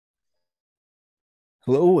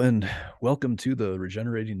Hello and welcome to the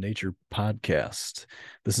Regenerating Nature podcast.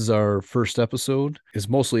 This is our first episode. It's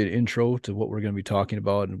mostly an intro to what we're going to be talking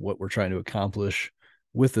about and what we're trying to accomplish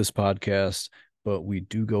with this podcast, but we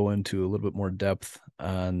do go into a little bit more depth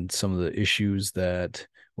on some of the issues that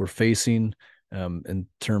we're facing in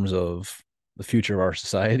terms of the future of our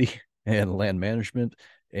society and land management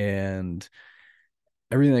and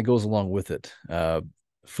everything that goes along with it.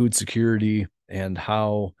 Food security and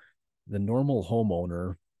how the normal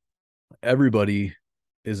homeowner, everybody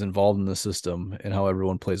is involved in the system and how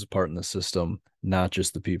everyone plays a part in the system, not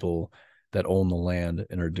just the people that own the land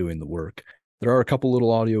and are doing the work. There are a couple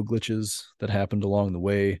little audio glitches that happened along the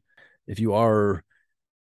way. If you are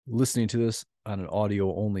listening to this on an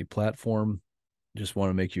audio only platform, just want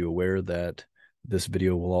to make you aware that this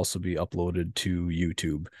video will also be uploaded to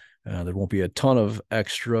YouTube. There won't be a ton of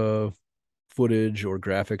extra footage or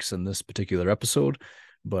graphics in this particular episode,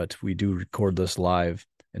 but we do record this live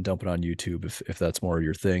and dump it on YouTube if that's more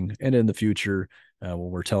your thing. And in the future, when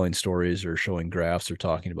we're telling stories or showing graphs or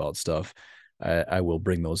talking about stuff, I will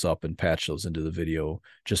bring those up and patch those into the video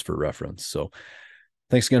just for reference. So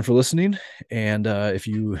thanks again for listening. And if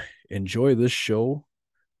you enjoy this show,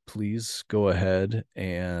 please go ahead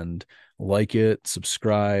and like it,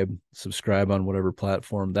 subscribe on whatever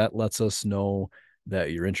platform. That lets us know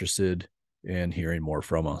that you're interested in hearing more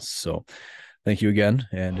from us. So thank you again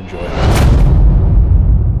and enjoy.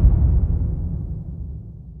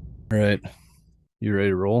 All right. You ready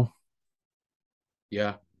to roll?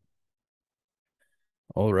 Yeah.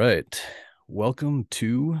 All right. Welcome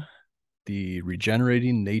to the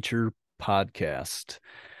Regenerating Nature podcast.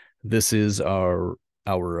 This is our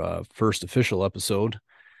first official episode.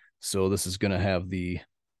 So this is going to have the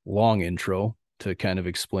long intro to kind of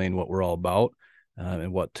explain what we're all about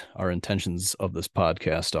and what our intentions of this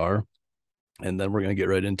podcast are. And then we're going to get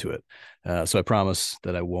right into it. So I promise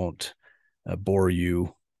that I won't bore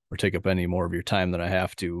you or take up any more of your time than I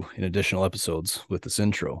have to in additional episodes with this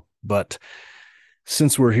intro. But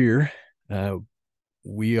since we're here,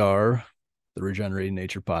 we are the Regenerating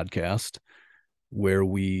Nature podcast, where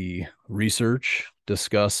we research,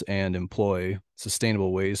 discuss, and employ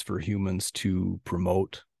sustainable ways for humans to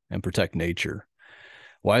promote and protect nature.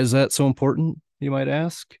 Why is that so important, you might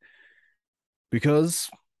ask? Because,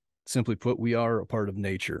 simply put, we are a part of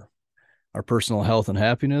nature. Our personal health and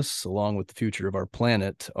happiness, along with the future of our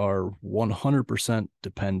planet, are 100%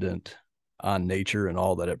 dependent on nature and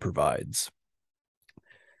all that it provides.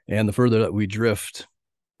 And the further that we drift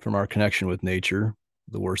from our connection with nature,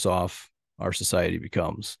 the worse off our society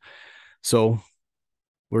becomes. So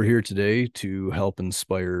we're here today to help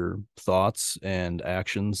inspire thoughts and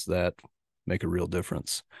actions that make a real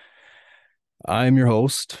difference. I'm your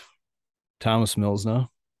host, Thomas Milsna,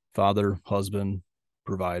 father, husband,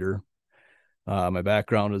 provider. My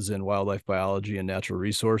background is in wildlife biology and natural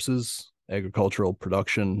resources, agricultural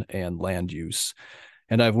production, and land use.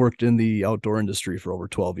 And I've worked in the outdoor industry for over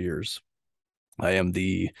 12 years. I am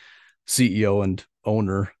the CEO and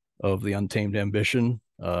owner of the Untamed Ambition,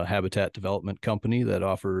 a habitat development company that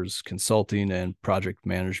offers consulting and project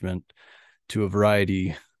management to a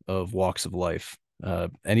variety of walks of life.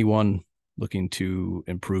 Anyone looking to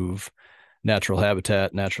improve natural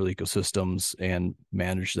habitat, natural ecosystems, and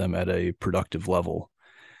manage them at a productive level,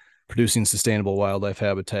 producing sustainable wildlife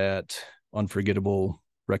habitat, unforgettable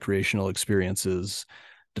recreational experiences,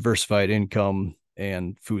 diversified income,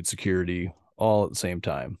 and food security all at the same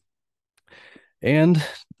time. And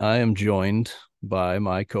I am joined by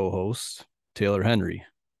my co-host, Taylor Henry,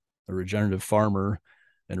 a regenerative farmer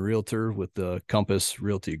and realtor with the Compass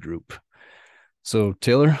Realty Group. So,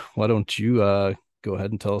 Taylor, why don't you go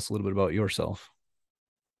ahead and tell us a little bit about yourself?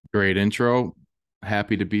 Great intro.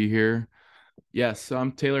 Happy to be here. Yes,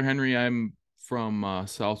 I'm Taylor Henry. I'm from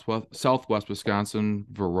Southwest Wisconsin,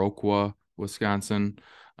 Viroqua, Wisconsin.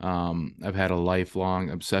 I've had a lifelong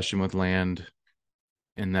obsession with land,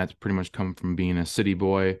 and that's pretty much come from being a city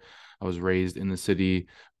boy. I was raised in the city,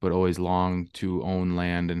 but always longed to own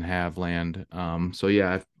land and have land. So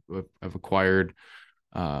yeah, I've acquired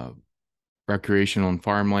recreational and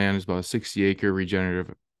farmland. It's about a 60-acre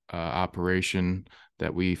regenerative operation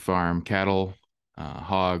that we farm cattle,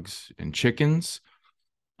 hogs, and chickens.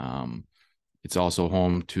 Um, it's also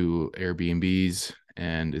home to Airbnbs,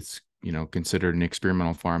 and it's considered an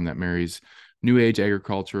experimental farm that marries new age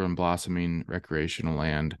agriculture and blossoming recreational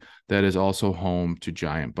land that is also home to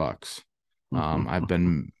giant bucks. I've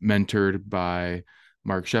been mentored by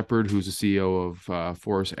Mark Shepard, who's the CEO of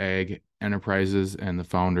Forest Ag Enterprises and the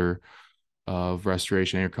founder of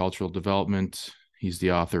Restoration Agricultural Development. He's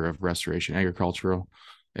the author of Restoration Agricultural.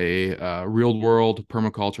 a real world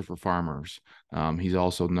permaculture for farmers. He's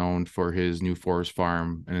also known for his New Forest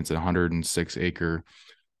Farm, and it's a 106-acre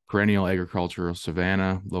perennial agricultural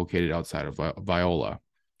savanna located outside of Viola.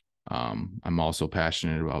 I'm also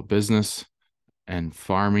passionate about business and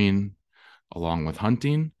farming along with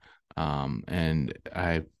hunting. And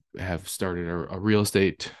I have started a real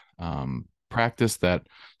estate practice that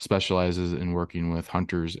specializes in working with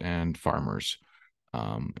hunters and farmers.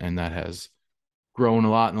 And that has grown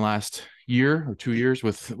a lot in the last year or 2 years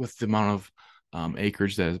with the amount of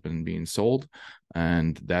acreage that has been being sold.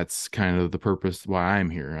 And that's kind of the purpose why I'm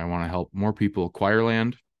here. I want to help more people acquire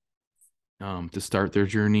land to start their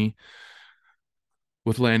journey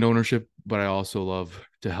with land ownership, but I also love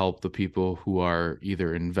to help the people who are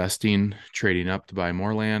either investing, trading up to buy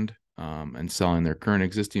more land, and selling their current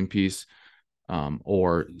existing piece,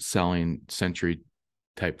 or selling century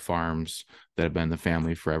type farms that have been in the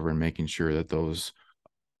family forever and making sure that those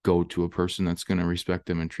go to a person that's going to respect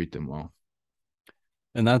them and treat them well.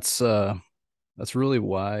 And that's really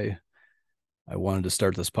why I wanted to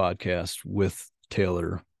start this podcast with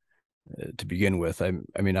Taylor to begin with.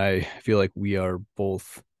 I mean, I feel like we are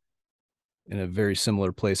both in a very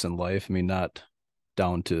similar place in life. I mean, not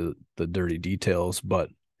down to the dirty details, but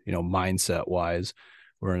mindset wise,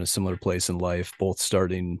 we're in a similar place in life, both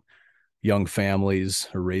starting young families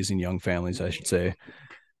or raising young families, I should say.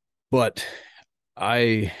 But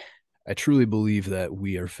I I truly believe that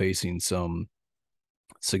we are facing some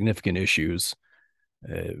significant issues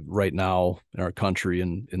right now in our country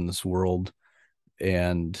and in this world,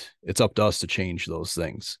 and it's up to us to change those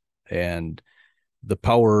things. And the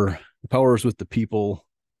power is with the people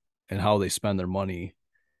and how they spend their money.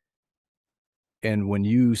 And when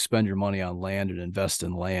you spend your money on land and invest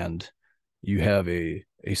in land, you have a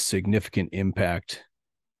significant impact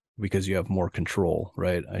because you have more control,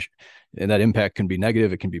 right? And that impact can be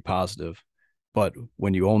negative, it can be positive. But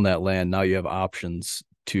when you own that land, now you have options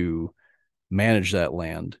to manage that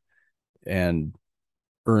land and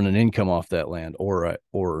earn an income off that land, or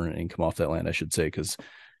earn an income off that land, I should say, because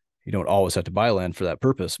you don't always have to buy land for that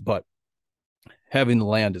purpose. But having the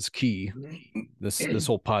land is key. This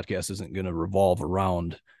whole podcast isn't going to revolve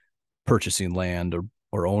around purchasing land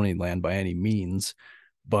or owning land by any means,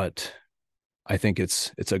 but I think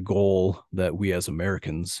it's a goal that we as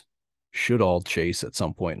Americans should all chase at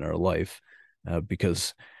some point in our life,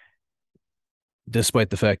 because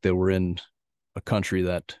despite the fact that we're in a country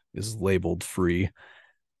that is labeled free,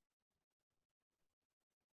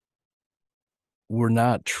 we're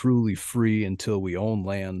not truly free until we own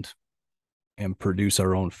land and produce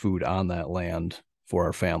our own food on that land for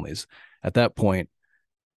our families. At that point,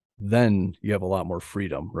 then you have a lot more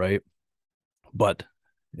freedom, right? But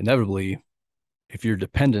inevitably, if you're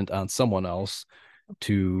dependent on someone else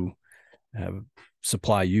to have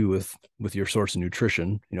supply you with your source of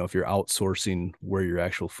nutrition, if you're outsourcing where your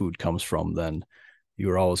actual food comes from, then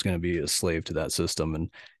you are always going to be a slave to that system.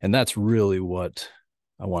 And that's really what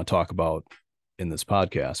I want to talk about in this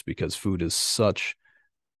podcast, because food is such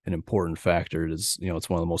an important factor. It is, it's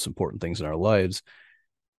one of the most important things in our lives.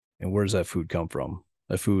 And where does that food come from?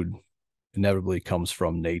 That food inevitably comes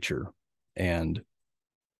from nature. And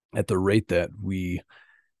at the rate that we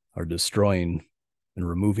are destroying and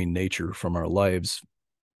removing nature from our lives,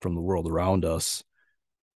 from the world around us,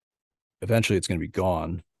 eventually it's going to be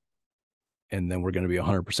gone. And then we're going to be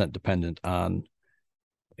 100% dependent on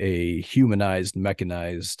a humanized,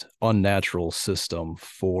 mechanized, unnatural system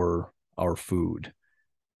for our food.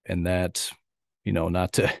 And that,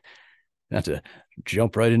 not to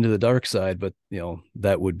jump right into the dark side, but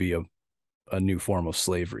that would be a new form of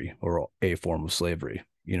slavery, or a form of slavery.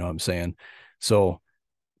 You know what I'm saying? So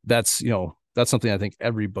that's something I think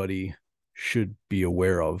everybody should be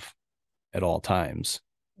aware of at all times.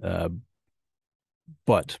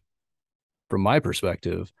 But from my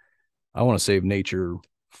perspective, I want to save nature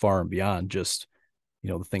far and beyond just,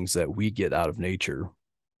 the things that we get out of nature,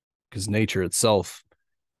 because nature itself,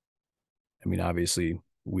 I mean, obviously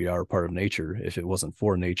we are part of nature. If it wasn't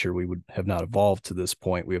for nature, we would have not evolved to this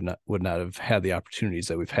point. We would not have had the opportunities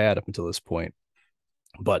that we've had up until this point.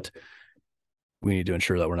 But we need to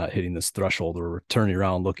ensure that we're not hitting this threshold where we're turning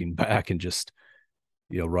around, looking back, and just,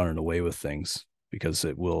 running away with things, because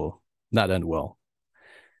it will not end well,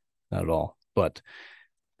 not at all. But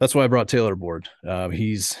that's why I brought Taylor aboard.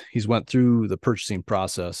 He's went through the purchasing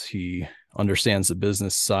process. He understands the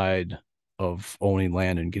business side of owning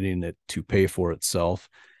land and getting it to pay for itself.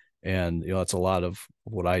 And that's a lot of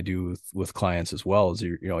what I do with clients as well. Is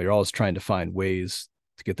you're always trying to find ways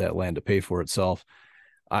to get that land to pay for itself.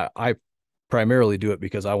 I primarily do it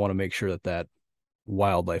because I want to make sure that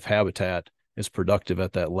wildlife habitat is productive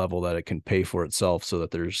at that level that it can pay for itself, so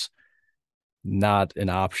that there's not an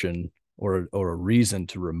option or a reason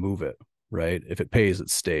to remove it, right? If it pays, it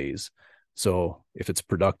stays. So if it's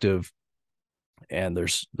productive and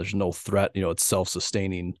there's no threat, it's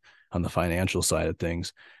self-sustaining on the financial side of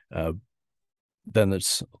things, uh, then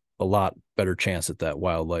there's a lot better chance that that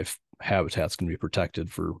wildlife habitat's going to be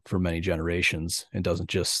protected for many generations and doesn't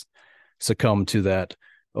just succumb to that,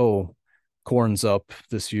 oh, corn's up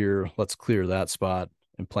this year, let's clear that spot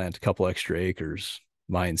and plant a couple extra acres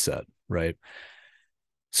mindset, right?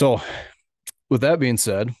 So with that being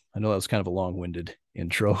said, I know that was kind of a long-winded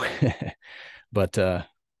intro, but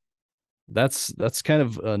that's kind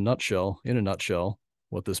of in a nutshell,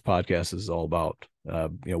 what this podcast is all about.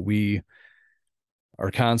 We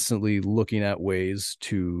are constantly looking at ways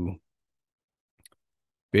to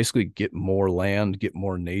basically get more land, get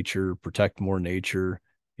more nature, protect more nature.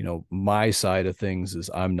 My side of things is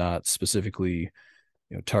I'm not specifically,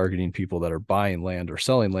 targeting people that are buying land or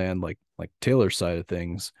selling land like Taylor's side of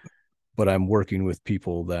things, but I'm working with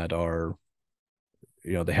people that are,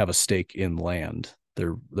 they have a stake in land.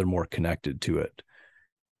 They're more connected to it.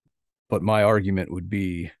 But my argument would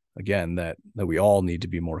be, again, that we all need to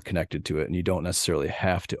be more connected to it, and you don't necessarily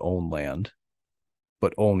have to own land,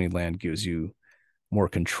 but owning land gives you more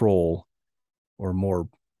control or more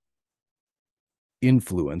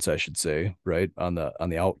influence, I should say, right, on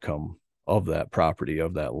the outcome of that property,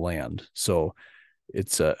 of that land. So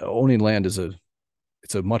it's owning land is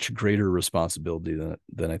it's a much greater responsibility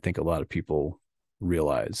than I think a lot of people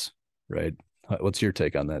realize, right? What's your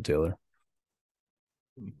take on that, Taylor?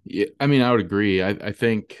 Yeah, I mean, I would agree. I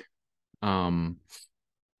think um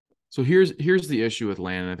so here's the issue with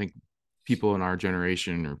land. I think people in our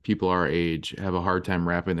generation or people our age have a hard time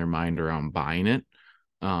wrapping their mind around buying it,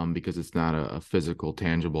 because it's not a physical,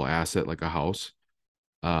 tangible asset like a house.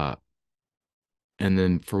 Uh, and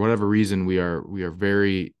then for whatever reason, we are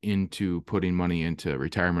very into putting money into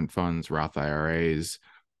retirement funds, Roth IRAs,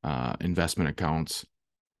 investment accounts,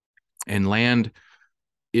 and land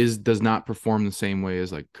is does not perform the same way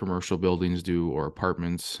as like commercial buildings do or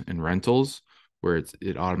apartments and rentals, where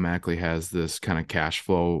it automatically has this kind of cash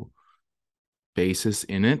flow basis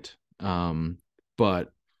in it.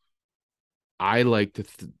 But I like to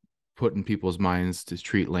put in people's minds to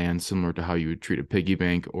treat land similar to how you would treat a piggy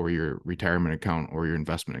bank or your retirement account or your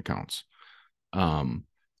investment accounts. Um,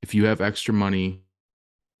 if you have extra money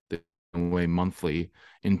away monthly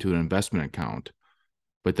into an investment account,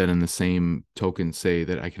 but then in the same token say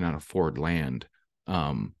that I cannot afford land,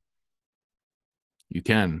 um, you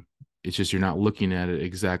can. It's just you're not looking at it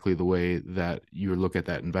exactly the way that you look at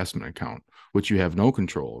that investment account, which you have no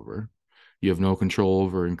control over. You have no control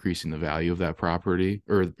over increasing the value of that property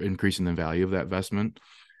or increasing the value of that investment.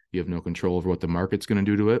 You have no control over what the market's going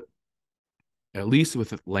to do to it. At least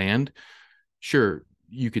with land, sure,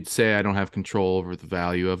 you could say I don't have control over the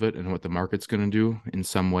value of it and what the market's going to do in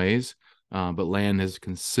some ways, but land has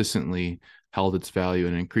consistently held its value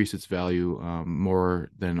and increased its value, more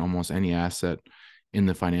than almost any asset in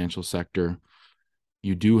the financial sector.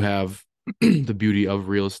 You do have the beauty of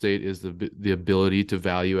real estate is the ability to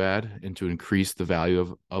value add and to increase the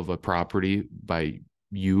value of a property by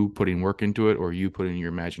you putting work into it or you putting your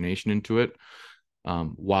imagination into it,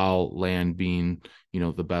 while land being,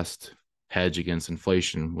 the best hedge against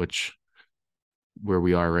inflation, which where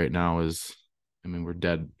we are right now is, I mean, we're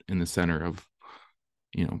dead in the center of,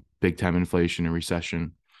 big time inflation and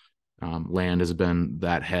recession. Land has been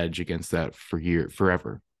that hedge against that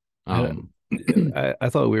forever. I, Um, I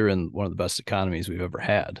thought we were in one of the best economies we've ever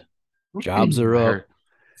had. Jobs are I up, heard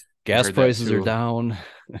I gas heard that prices are too. down.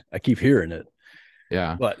 I keep hearing it,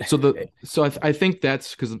 Yeah. but So I think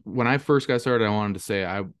that's because when I first got started, I wanted to say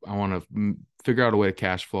I want to figure out a way to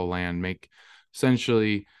cash flow land, make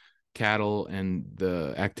essentially cattle and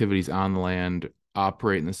the activities on the land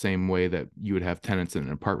operate in the same way that you would have tenants in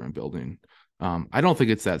an apartment building. I don't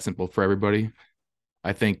think it's that simple for everybody.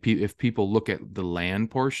 I think if people look at the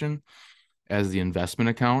land portion as the investment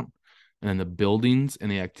account and then the buildings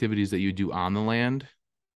and the activities that you do on the land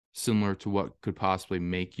similar to what could possibly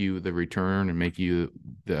make you the return and make you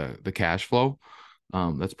the cash flow,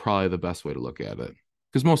 that's probably the best way to look at it.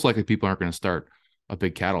 Because most likely people aren't going to start a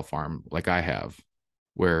big cattle farm like I have,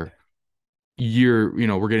 where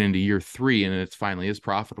we're getting into year 3 and it finally is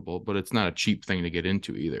profitable, but it's not a cheap thing to get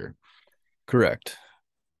into either. correct.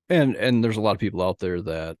 And there's a lot of people out there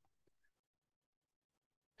that,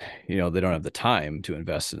 they don't have the time to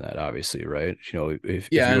invest in that, obviously, right? If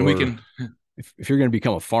Yeah, and we you're can. if you're going to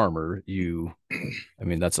become a farmer, I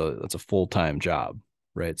mean, that's a full-time job,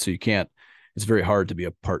 right? So you can't, it's very hard to be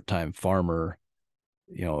a part-time farmer.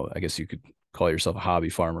 I guess you could call yourself a hobby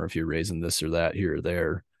farmer if you're raising this or that here or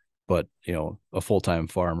there, but a full-time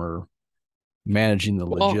farmer managing the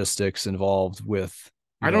Well, logistics involved with,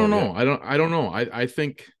 I don't know. I don't know. I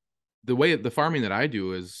think the way the farming that I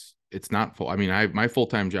do is it's not full. I mean, my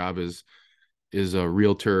full-time job is a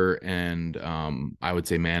realtor and I would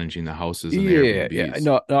say managing the houses and the yeah, Airbnbs.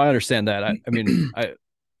 no, I understand that. I mean, let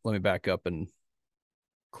me back up and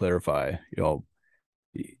clarify.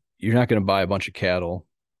 You're not going to buy a bunch of cattle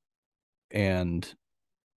and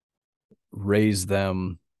raise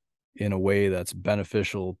them in a way that's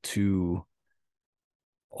beneficial to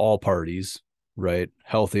all parties, right?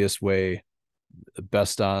 Healthiest way, the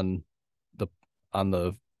best the on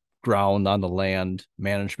the ground, on the land,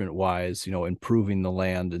 management wise, improving the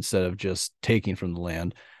land instead of just taking from the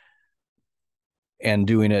land and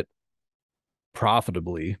doing it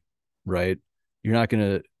profitably, right? You're not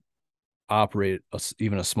going to operate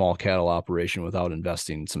even a small cattle operation without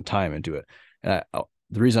investing some time into it. And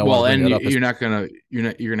the reason I want to Well, bring and that up is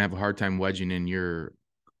you're gonna have a hard time wedging in your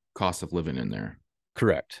cost of living in there.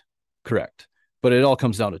 correct, correct. But it all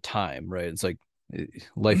comes down to time, right? It's like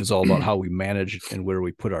life is all about how we manage and where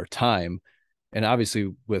we put our time. And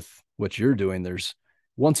obviously, with what you're doing, there's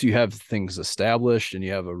once you have things established and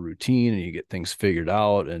you have a routine and you get things figured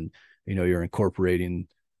out, and you're incorporating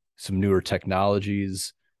some newer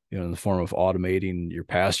technologies, in the form of automating your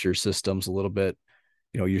pasture systems a little bit.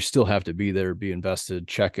 You still have to be there, be invested,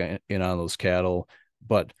 check in on those cattle.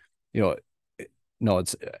 But, you know, no,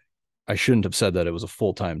 I shouldn't have said that it was a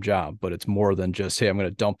full time job, but it's more than just, hey, I'm going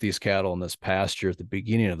to dump these cattle in this pasture at the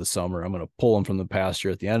beginning of the summer. I'm going to pull them from the pasture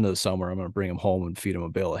at the end of the summer. I'm going to bring them home and feed them a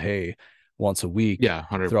bale of hay once a week Yeah,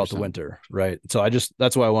 100%. throughout the winter. Right. So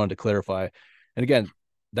that's why I wanted to clarify. And again,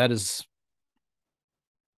 that is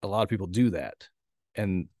a lot of people do that.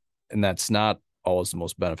 And, and that's not always the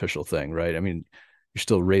most beneficial thing. Right. I mean, you're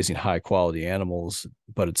still raising high quality animals,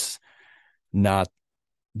 but it's not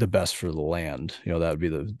the best for the land. That would be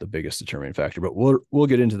the biggest determining factor. But we'll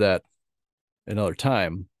get into that another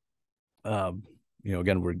time. Again,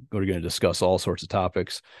 we're going to discuss all sorts of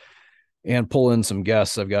topics and pull in some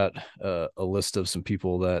guests. I've got a list of some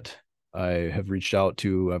people that I have reached out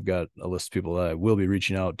to. I've got a list of people that I will be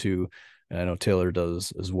reaching out to, and I know Taylor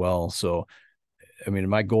does as well. So, I mean,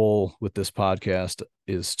 my goal with this podcast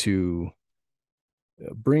is to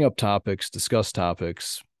bring up topics, discuss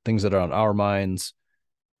topics, things that are on our minds,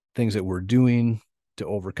 things that we're doing to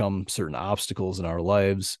overcome certain obstacles in our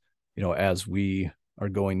lives, as we are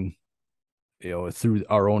going, through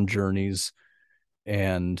our own journeys,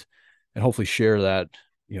 and hopefully share that,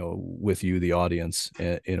 with you, the audience,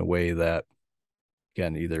 in a way that,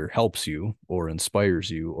 again, either helps you or inspires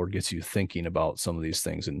you or gets you thinking about some of these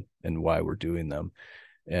things and why we're doing them.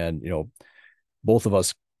 And, both of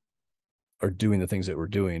us are doing the things that we're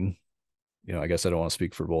doing. I guess I don't want to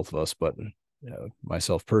speak for both of us, but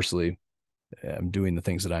myself personally, I'm doing the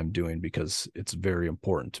things that I'm doing because it's very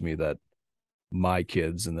important to me that my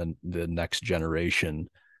kids and then the next generation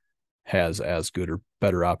has as good or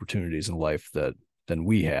better opportunities in life than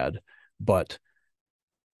we had. But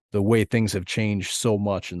the way things have changed so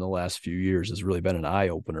much in the last few years has really been an eye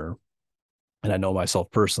opener. And I know myself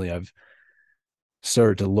personally, I've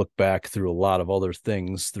started to look back through a lot of other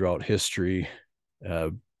things throughout history, uh,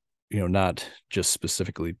 not just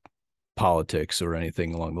specifically politics or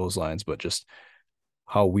anything along those lines, but just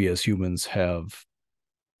how we as humans have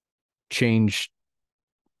changed,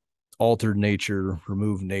 altered nature,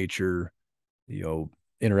 removed nature, you know,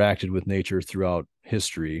 interacted with nature throughout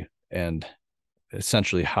history, and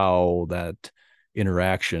essentially how that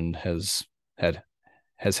interaction had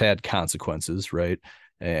had consequences, right?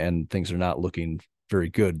 And things are not looking very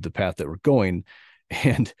good, the path that we're going.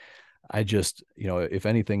 And I just, if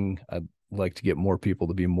anything, I'd like to get more people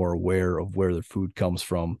to be more aware of where their food comes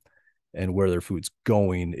from and where their food's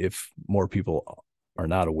going if more people are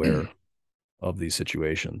not aware of these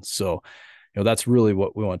situations. So, that's really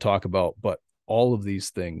what we want to talk about. But all of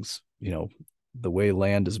these things, the way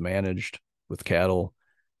land is managed with cattle,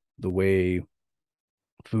 the way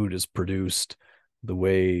food is produced, the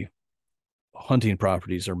way hunting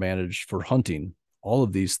properties are managed for hunting, all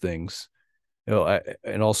of these things,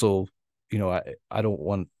 and also, I don't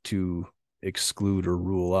want to exclude or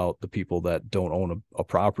rule out the people that don't own a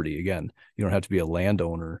property. Again, you don't have to be a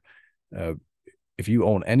landowner. If you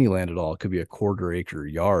own any land at all, it could be a quarter acre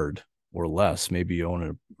yard or less. Maybe you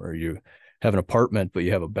own or you have an apartment, but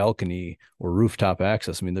you have a balcony or rooftop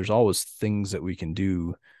access. I mean, there's always things that we can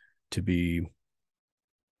do to be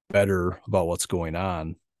better about what's going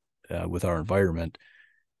on with our environment.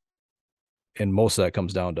 And most of that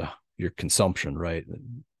comes down to your consumption, right?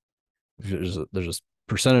 There's a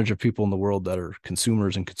percentage of people in the world that are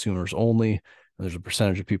consumers and consumers only, and there's a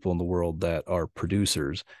percentage of people in the world that are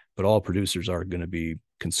producers, but all producers are going to be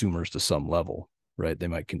consumers to some level, right? They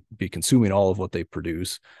might be consuming all of what they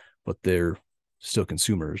produce, but they're still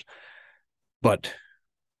consumers. But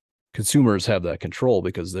consumers have that control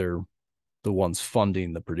because they're the ones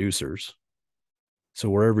funding the producers. So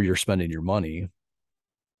wherever you're spending your money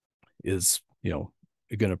is,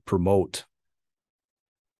 going to promote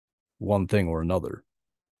one thing or another.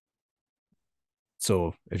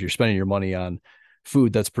 So if you're spending your money on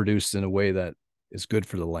food that's produced in a way that is good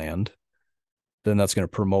for the land, then that's going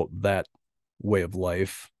to promote that way of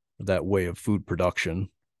life, that way of food production,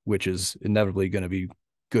 which is inevitably going to be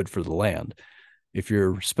good for the land. If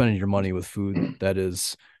you're spending your money with food that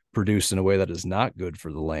is produced in a way that is not good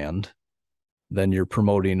for the land, then you're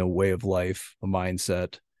promoting a way of life, a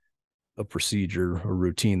mindset, a procedure, a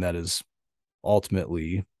routine that is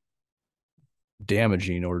ultimately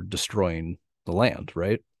damaging or destroying the land,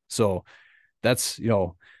 right? So that's,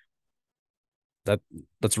 that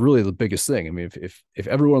that's really the biggest thing. I mean, if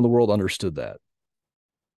everyone in the world understood that,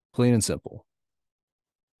 plain and simple,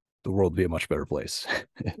 the world would be a much better place.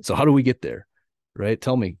 So how do we get there? Right?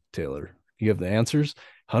 Tell me, Taylor. You have the answers.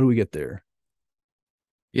 How do we get there?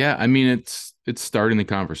 Yeah, I mean it's starting the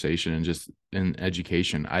conversation and just in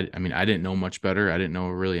education. I mean I didn't know much better. I didn't know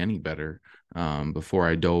really any better before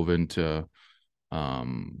I dove into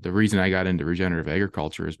the reason I got into regenerative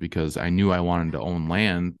agriculture is because I knew I wanted to own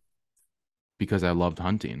land because I loved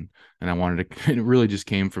hunting and I wanted to. It really just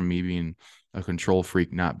came from me being a control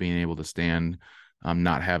freak, not being able to stand,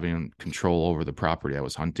 not having control over the property I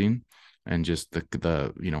was hunting, and just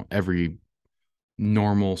the every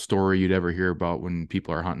normal story you'd ever hear about when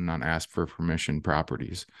people are hunting on ask for permission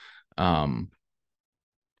properties. Um,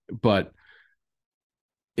 but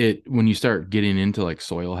it when you start getting into like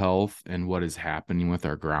soil health and what is happening with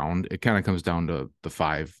our ground, it kind of comes down to the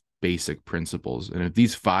five basic principles. And if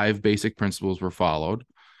these five basic principles were followed,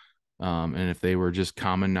 and if they were just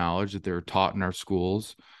common knowledge that they were taught in our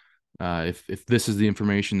schools, if this is the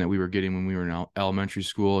information that we were getting when we were in elementary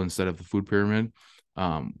school instead of the food pyramid,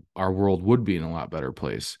 our world would be in a lot better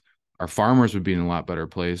place. Our farmers would be in a lot better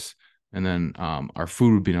place, and then our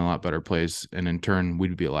food would be in a lot better place, and in turn,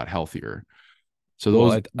 we'd be a lot healthier. So Well,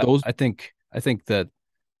 those those I think that,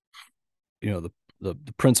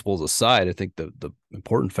 the principles aside, I think the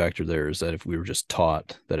important factor there is that if we were just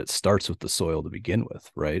taught that it starts with the soil to begin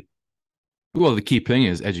with, right? well, the key thing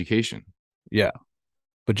is education. Yeah.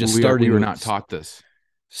 But just We were not taught this,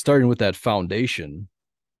 starting with that foundation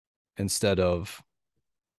instead of,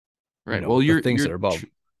 right? Well, the things that are above.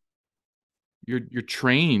 you're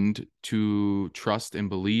trained to trust and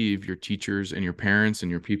believe your teachers and your parents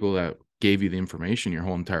and your people that gave you the information your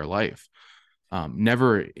whole entire life.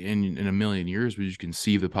 Never in a million years would you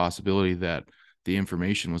conceive the possibility that the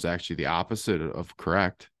information was actually the opposite of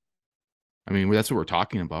correct. I mean, that's what we're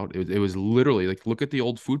talking about. It was literally like, look at the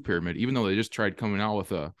old food pyramid. Even though they just tried coming out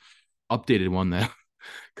with a updated one that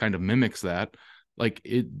kind of mimics that,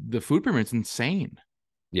 the food pyramid's insane.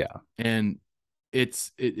 Yeah. And I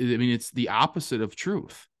mean, it's the opposite of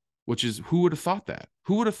truth, which is, who would have thought that?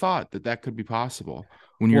 Who would have thought that that could be possible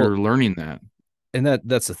when Well, you're learning that? and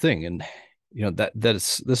that's the thing. And,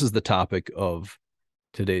 this is the topic of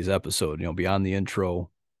today's episode, beyond the intro,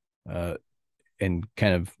 uh, and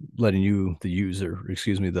kind of letting you, the user,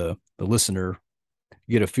 excuse me, the listener,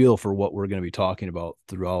 get a feel for what we're going to be talking about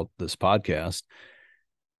throughout this podcast.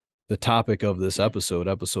 The topic of this episode,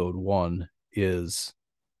 episode 1, is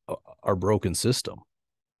our broken system,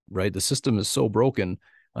 right? The system is so broken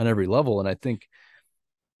on every level. And I think,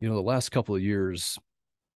 the last couple of years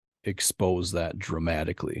expose that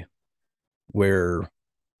dramatically, where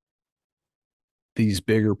these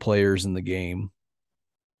bigger players in the game,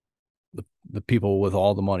 the people with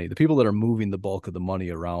all the money, the people that are moving the bulk of the money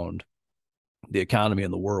around the economy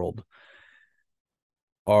in the world,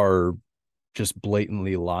 are just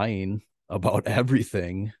blatantly lying about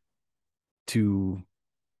everything to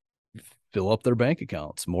fill up their bank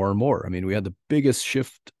accounts more and more. I mean, we had the biggest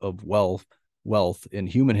shift of wealth in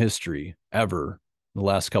human history ever in the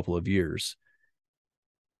last couple of years.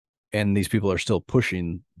 And these people are still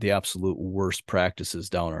pushing the absolute worst practices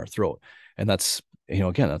down our throat. And that's,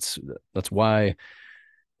 again, that's why I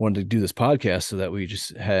wanted to do this podcast, so that we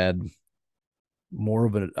just had more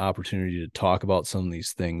of an opportunity to talk about some of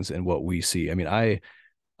these things and what we see. I mean, I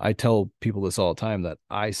tell people this all the time, that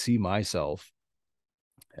I see myself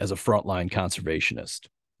as a frontline conservationist,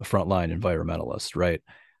 a frontline environmentalist, right?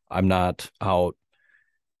 I'm not out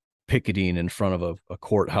picketing in front of a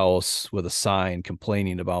courthouse with a sign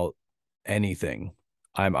complaining about anything.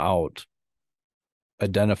 I'm out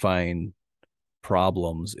identifying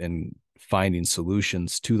problems and finding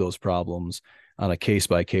solutions to those problems on a case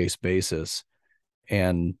by case basis.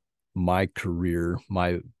 And my career,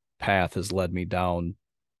 my path has led me down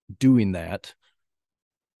doing that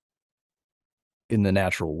in the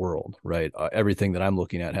natural world, right? Everything that I'm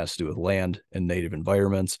looking at has to do with land and native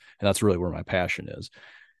environments. And that's really where my passion is.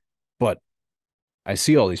 But I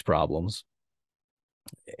see all these problems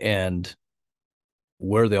and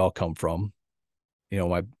where they all come from.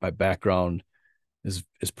 My background is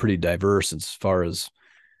pretty diverse as far as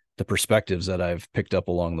the perspectives that I've picked up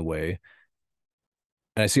along the way.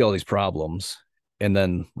 And I see all these problems. And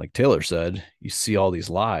then, like Taylor said, you see all these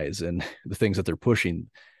lies and the things that they're pushing.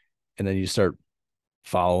 And then you start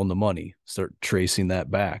following the money, start tracing that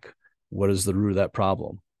back. What is the root of that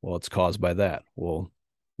problem? Well, it's caused by that. Well,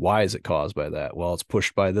 why is it caused by that? Well, it's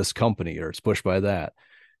pushed by this company or it's pushed by that.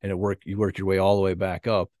 And you work your way all the way back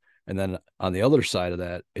up. And then on the other side of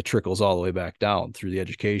that, it trickles all the way back down through the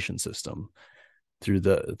education system, through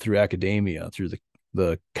academia, through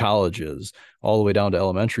the colleges, all the way down to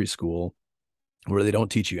elementary school, where they don't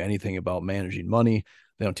teach you anything about managing money.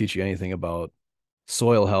 They don't teach you anything about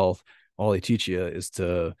soil health. All they teach you is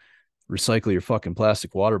to recycle your fucking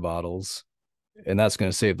plastic water bottles, and that's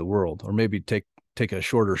going to save the world. Or maybe take a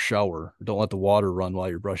shorter shower. Don't let the water run while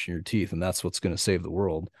you're brushing your teeth, and that's what's going to save the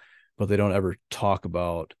world. But they don't ever talk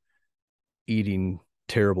about eating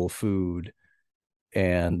terrible food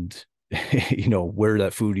and where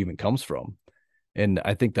that food even comes from. And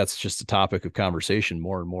I think that's just a topic of conversation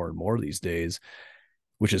more and more and more these days,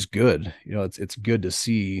 which is good. It's good to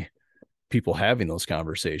see people having those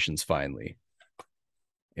conversations finally.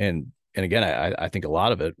 And again, I think a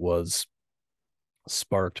lot of it was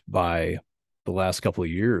sparked by the last couple of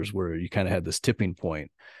years where you kind of had this tipping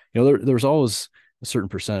point. There's always a certain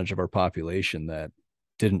percentage of our population that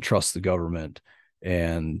didn't trust the government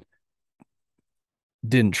and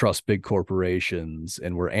didn't trust big corporations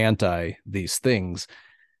and were anti these things.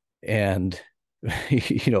 And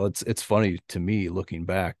it's funny to me looking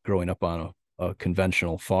back, growing up on a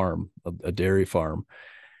conventional farm, a dairy farm,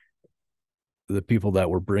 the people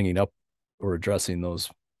that were bringing up or addressing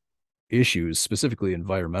those issues, specifically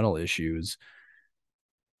environmental issues,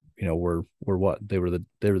 were what they were the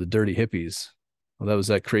dirty hippies. Well, that was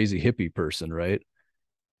that crazy hippie person, right?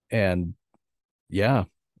 And yeah,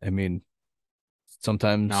 I mean,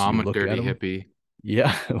 sometimes Now you I'm a look at dirty them. hippie.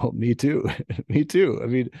 Yeah, well, me too. Me too. I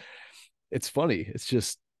mean, it's funny. It's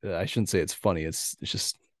just I shouldn't say it's funny. It's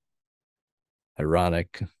just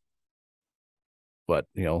ironic. But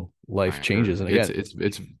life I heard changes, and it's again, it's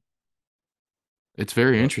it's it's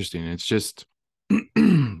very what interesting. It's just,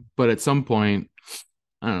 but at some point,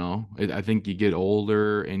 I don't know. I think you get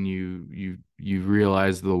older and you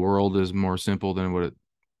realize the world is more simple than what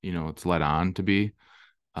it's led on to be.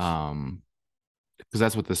 Um, because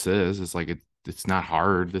that's what this is. It's like it's not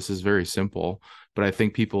hard. This is very simple. But I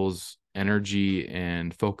think people's energy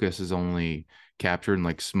and focus is only captured in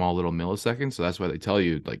like small little milliseconds. So that's why they tell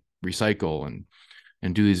you like recycle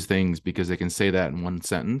and do these things because they can say that in one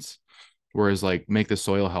sentence. Whereas like make the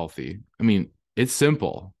soil healthy. I mean, it's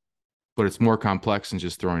simple, but it's more complex than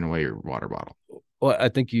just throwing away your water bottle. well, I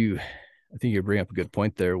think you bring up a good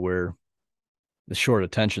point there where the short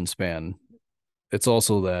attention span, it's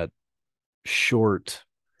also that short,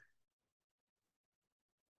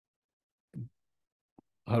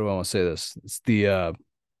 how do I want to say this? It's the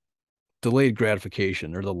delayed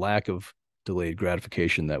gratification or the lack of delayed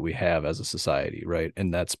gratification that we have as a society, right?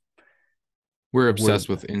 And that's We're where obsessed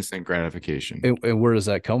with instant gratification. and where does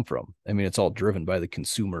that come from? I mean, it's all driven by the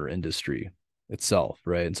consumer industry itself,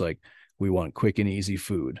 right? It's like we want quick and easy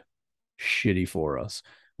food, shitty for us.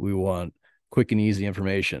 We want quick and easy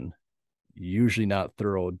information, usually not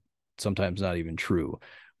thorough, sometimes not even true.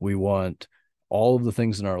 We want all of the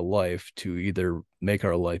things in our life to either make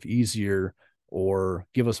our life easier or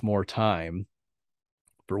give us more time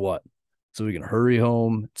for what? So we can hurry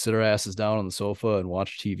home, sit our asses down on the sofa and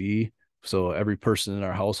watch TV. So every person in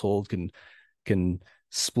our household can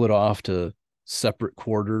split off to separate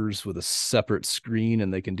quarters with a separate screen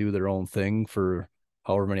and they can do their own thing for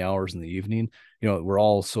however many hours in the evening. We're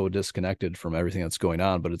all so disconnected from everything that's going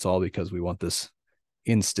on, but it's all because we want this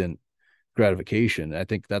instant gratification. I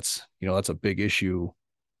think that's a big issue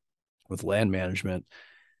with land management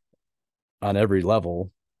on every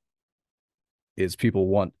level is people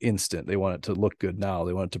want instant. They want it to look good now.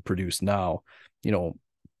 They want it to produce now.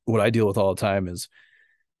 What I deal with all the time is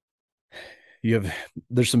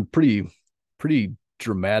there's some pretty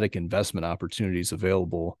dramatic investment opportunities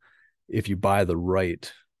available if you buy the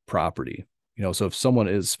right property. So if someone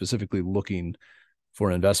is specifically looking for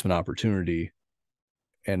an investment opportunity,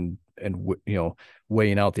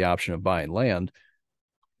 weighing out the option of buying land.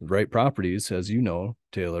 The right properties, as you know,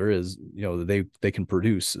 Taylor, is they can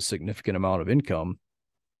produce a significant amount of income,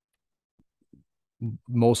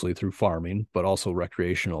 mostly through farming, but also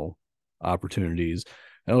recreational opportunities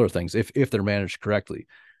and other things if they're managed correctly.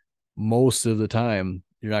 Most of the time,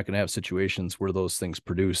 you're not going to have situations where those things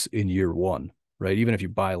produce in year one, right? Even if you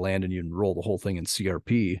buy land and you enroll the whole thing in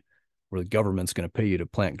CRP, where the government's going to pay you to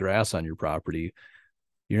plant grass on your property,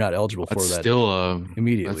 you're not eligible That's for that still a that's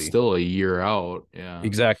immediately. still a year out. Yeah.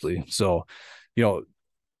 Exactly. So, you know,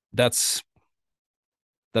 that's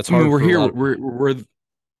that's I mean, hard we're for a here. lot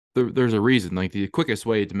of There's a reason. Like the quickest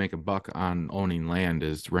way to make a buck on owning land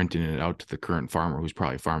is renting it out to the current farmer who's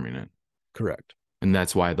probably farming it, correct. and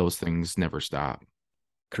that's why those things never stop.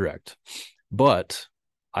 Correct. But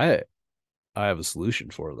I I have a solution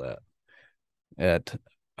for that. At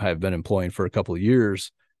I've been employing for a couple of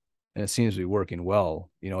years and it seems to be working well.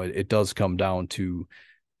 It does come down to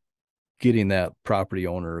getting that property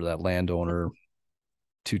owner, that landowner,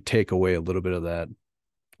 to take away a little bit of that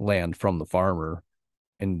land from the farmer,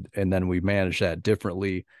 and then we manage that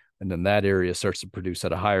differently, and then that area starts to produce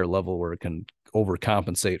at a higher level where it can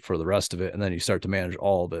overcompensate for the rest of it, and then you start to manage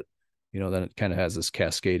all of it. Then it kind of has this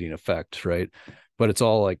cascading effect, right? But it's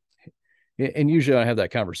all like, and usually I have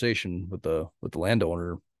that conversation with the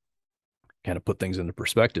landowner, kind of put things into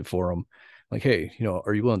perspective for them. Like, hey,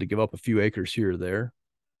 are you willing to give up a few acres here or there?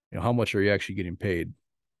 How much are you actually getting paid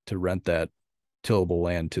to rent that tillable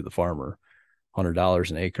land to the farmer? $100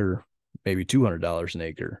 an acre, maybe $200 an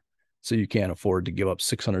acre. So you can't afford to give up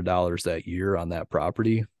 $600 that year on that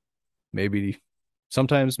property. Maybe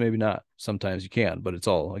sometimes, maybe not. Sometimes you can, but it's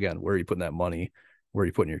all, again, where are you putting that money? Where are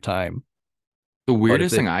you putting your time? The But if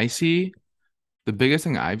weirdest they, thing I see, the biggest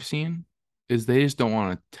thing I've seen, is they just don't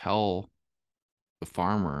want to tell the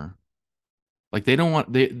farmer. Like they don't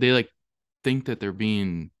want they like think that they're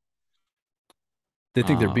being they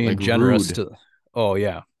think they're being like generous rude. to, oh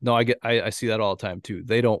yeah, no, I see that all the time too.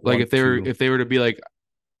 They don't Like want to. if they were to be like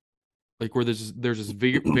where there's this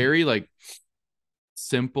very like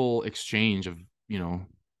simple exchange of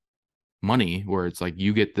money where it's like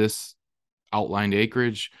you get this outlined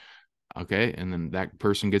acreage, okay, and then that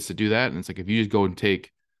person gets to do that, and it's like if you just go and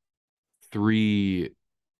take 3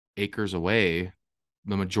 acres away,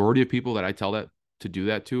 the majority of people that I tell that to do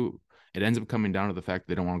that to, it ends up coming down to the fact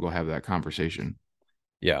they don't want to go have that conversation.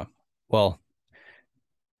 Yeah, well,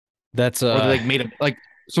 that's Or they like made a like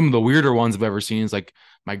some of the weirder ones I've ever seen is like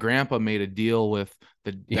my grandpa made a deal with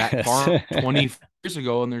that yes. farm 20 years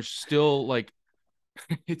ago, and they're still like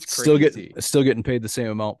it's crazy. Still getting paid the same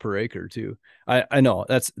amount per acre too. I know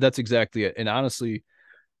that's exactly it. And honestly,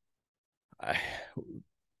 I,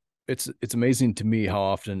 it's amazing to me how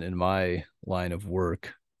often in my line of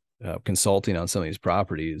work, consulting on some of these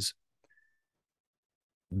properties,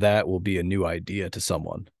 that will be a new idea to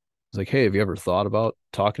someone. It's like, hey, have you ever thought about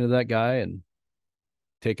talking to that guy and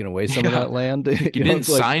taking away some of Yeah. that land? You It's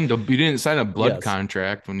like, didn't sign a blood yes.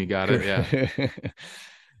 contract when you got it. Yeah.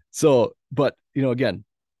 So, but again,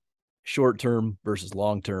 short term versus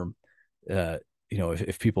long term, uh,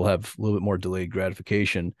 if people have a little bit more delayed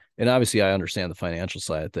gratification, and obviously I understand the financial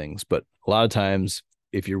side of things, but a lot of times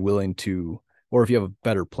if you're willing to, or if you have a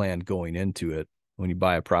better plan going into it, when you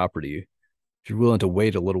buy a property, if you're willing to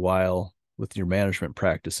wait a little while with your management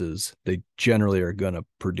practices, they generally are going to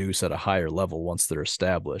produce at a higher level once they're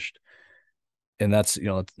established. And that's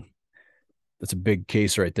a big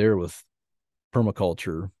case right there with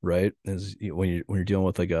permaculture, right? Is when you're dealing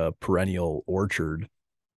with like a perennial orchard,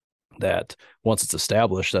 that once it's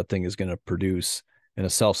established, that thing is going to produce in a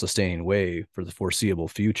self-sustaining way for the foreseeable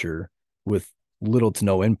future with little to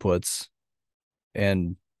no inputs.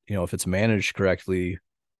 And if it's managed correctly,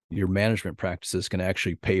 your management practices can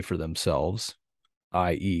actually pay for themselves,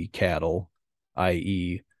 i.e. cattle,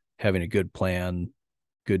 i.e. having a good plan,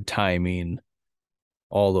 good timing,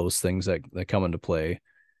 all those things that come into play.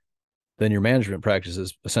 Then your management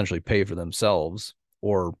practices essentially pay for themselves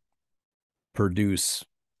or produce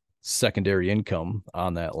secondary income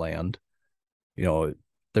on that land. You know,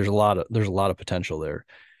 there's a lot of potential there.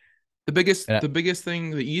 And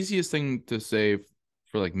The easiest thing to say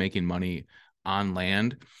for like making money on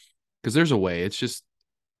land, because there's a way. It's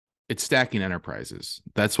stacking enterprises.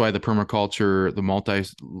 That's why the permaculture, the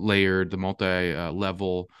multi-layered, the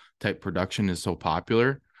multi-level type production is so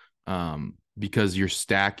popular, because you're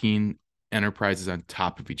stacking enterprises on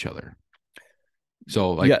top of each other.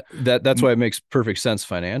 So like, yeah, that's why it makes perfect sense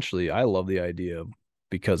financially. I love the idea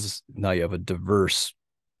because now you have a diverse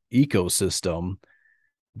ecosystem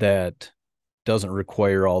that doesn't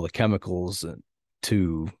require all the chemicals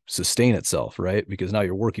to sustain itself, right? Because now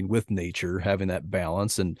you're working with nature, having that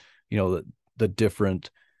balance, and the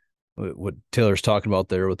different what Taylor's talking about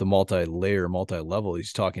there with the multi-layer, multi-level.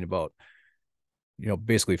 He's talking about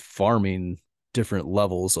basically farming different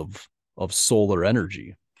levels of solar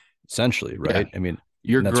energy, essentially, Yeah. right? I mean,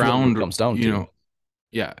 Your and that's really what it ground, comes down you to. know,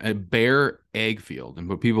 yeah, a bare egg field. And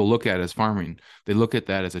what people look at as farming, they look at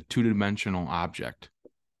that as a two-dimensional object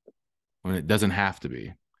when it doesn't have to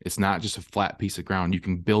be. It's not just a flat piece of ground. You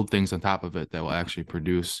can build things on top of it that will actually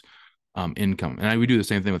produce income. And we do the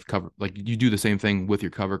same thing with cover, like you do the same thing with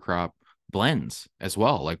your cover crop blends as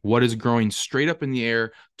well. Like what is growing straight up in the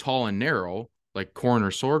air, tall and narrow, like corn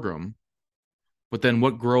or sorghum, but then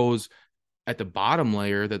what grows at the bottom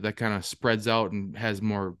layer that kind of spreads out and has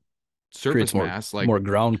more Creates surface more mass, like more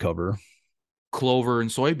ground cover. clover and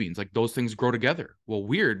soybeans, like those things grow together. Well,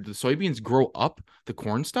 weird. The soybeans grow up the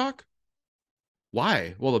corn stalk.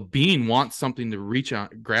 Why? Well, the bean wants something to reach on,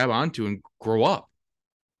 grab onto, and grow up.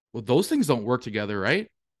 Well, those things don't work together, right?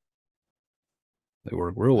 They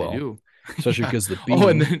work real They well, do. especially Yeah. because the Oh,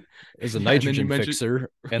 and bean then is a yeah, and then you nitrogen mentioned fixer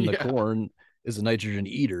and the yeah, corn is a nitrogen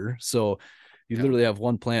eater. So you yeah, literally have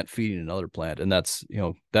one plant feeding another plant, and that's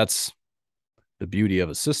the beauty of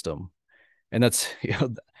a system. And that's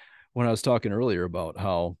when I was talking earlier about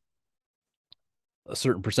how a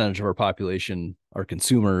certain percentage of our population are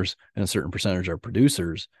consumers and a certain percentage are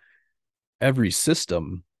producers. Every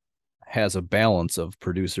system has a balance of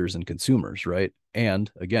producers and consumers, right?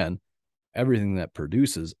 And again, everything that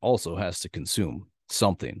produces also has to consume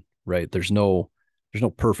something, right? There's no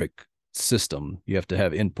perfect system. You have to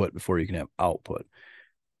have input before you can have output.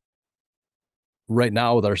 Right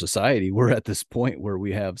now with our society, we're at this point where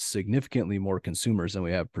we have significantly more consumers than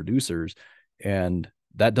we have producers, and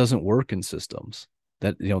that doesn't work in systems.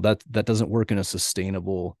 That doesn't work in a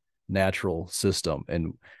sustainable natural system.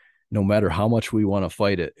 And no matter how much we want to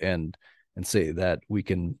fight it and say that we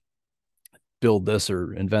can build this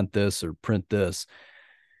or invent this or print this,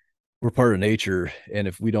 we're part of nature, and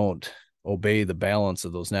if we don't obey the balance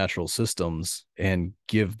of those natural systems and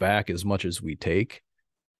give back as much as we take,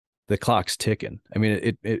 the clock's ticking. I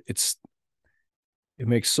mean, it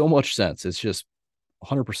makes so much sense. It's just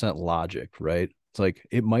 100% logic, right? It's like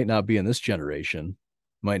it might not be in this generation,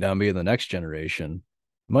 might not be in the next generation,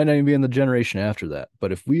 might not even be in the generation after that.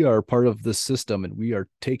 But if we are part of this system and we are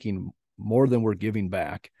taking more than we're giving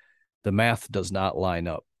back, the math does not line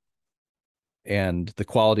up, and the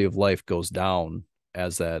quality of life goes down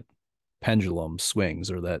as that pendulum swings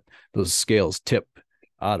or that those scales tip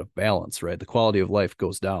out of balance, right? The quality of life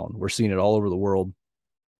goes down. We're seeing it all over the world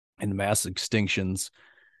in mass extinctions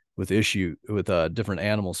with different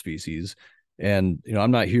animal species. And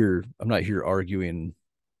I'm not here arguing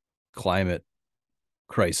climate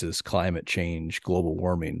crisis, climate change, global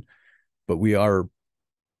warming, but we are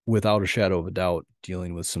without a shadow of a doubt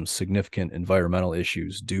dealing with some significant environmental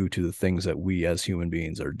issues due to the things that we as human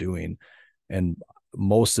beings are doing. And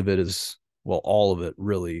most of it is, well, all of it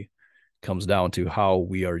really comes down to how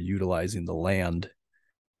we are utilizing the land,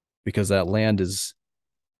 because that land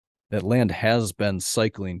has been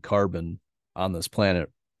cycling carbon on this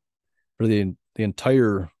planet for the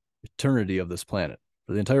entire eternity of this planet,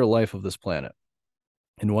 for the entire life of this planet,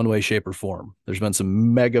 in one way, shape, or form. There's been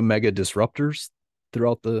some mega disruptors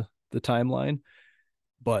throughout the timeline,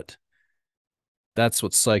 but that's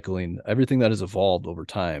what's cycling. Everything that has evolved over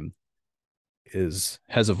time has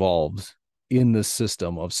evolved in this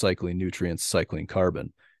system of cycling nutrients, cycling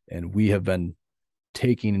carbon, and we have been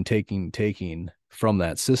taking and taking from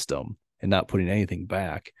that system and not putting anything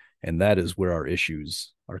back. And that is where our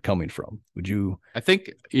issues are coming from. Would you? I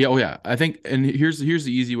think, yeah, oh yeah, I think, and here's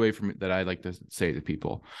the easy way for me that I like to say to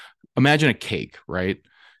people. Imagine a cake, right?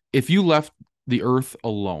 If you left the earth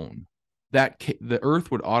alone, the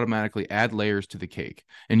earth would automatically add layers to the cake,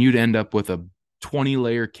 and you'd end up with a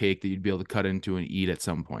 20-layer cake that you'd be able to cut into and eat at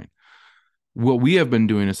some point. What we have been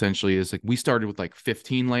doing essentially is like we started with like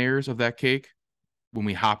 15 layers of that cake when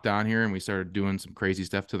we hopped on here and we started doing some crazy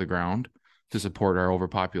stuff to the ground to support our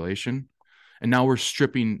overpopulation. And now we're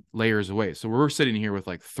stripping layers away. So we're sitting here with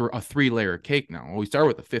like a 3-layer cake now. Well, we started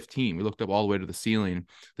with a 15. We looked up all the way to the ceiling,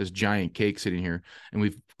 this giant cake sitting here, and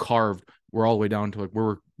we've carved. We're all the way down to like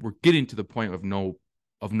we're getting to the point of no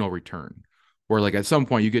return. Where like at some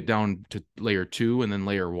point you get down to layer 2 and then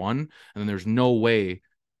layer 1, and then there's no way,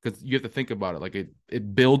 because you have to think about it. Like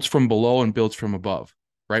it builds from below and builds from above,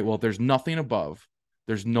 right? Well, if there's nothing above,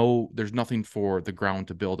 there's nothing for the ground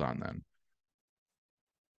to build on then.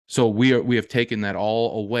 So we have taken that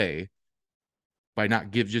all away by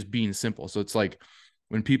not just being simple. So it's like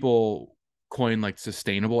when people coin like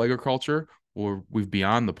sustainable agriculture, Or we've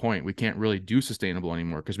beyond the point. We can't really do sustainable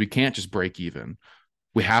anymore because we can't just break even.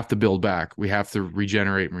 We have to build back. We have to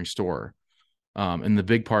regenerate and restore. And the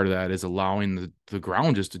big part of that is allowing the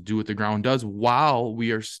ground just to do what the ground does while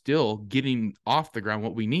we are still getting off the ground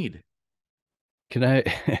what we need. Can I?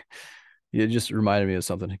 You just reminded me of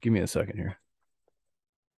something. Give me a second here.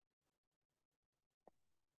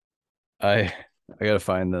 I I gotta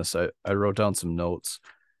find this. I wrote down some notes.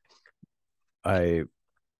 I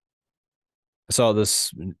saw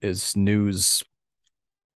this is news.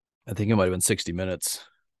 I think it might have been 60 Minutes.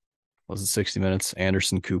 Was it 60 Minutes?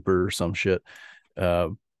 Anderson Cooper or some shit. Uh,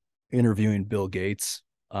 Interviewing Bill Gates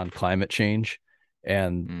on climate change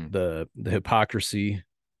and Mm. the hypocrisy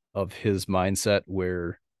of his mindset,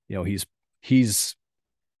 where he's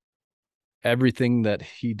everything that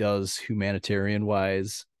he does humanitarian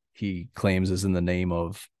wise, he claims is in the name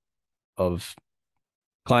of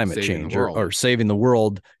climate Saving the change, world. or saving the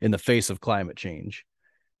world in the face of climate change.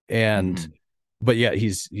 And Mm-hmm. but yeah,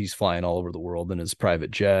 he's flying all over the world in his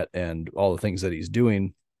private jet and all the things that he's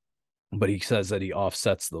doing. But he says that he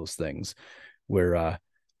offsets those things where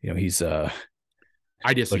he's I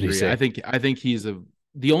what did he disagree. say? I think he's a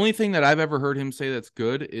the only thing that I've ever heard him say that's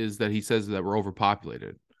good is that he says that we're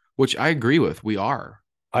overpopulated, which I agree with. We are.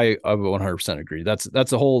 I 100% agree. That's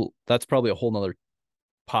probably a whole nother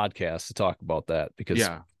podcast to talk about that, because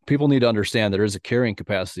Yeah. people need to understand there is a carrying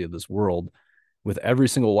capacity of this world. With every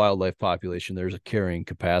single wildlife population, there's a carrying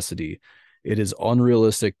capacity. It is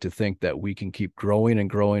unrealistic to think that we can keep growing and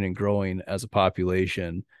growing and growing as a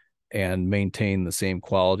population and maintain the same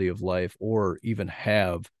quality of life, or even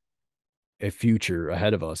have a future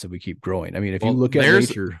ahead of us if we keep growing. I mean, if you Well, look at there's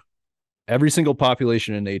nature, every single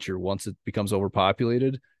population in nature, once it becomes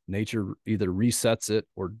overpopulated, nature either resets it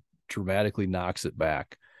or dramatically knocks it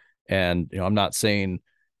back. And I'm not saying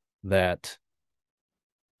that,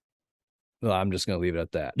 well, I'm just going to leave it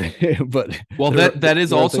at that. But well there that is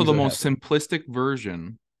there are also things the that most happen. simplistic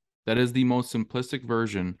version. That is the most simplistic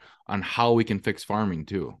version on how we can fix farming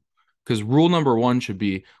too. Because rule number one should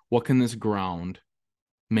be what can this ground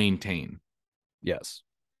maintain Yes,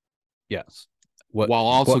 yes. What while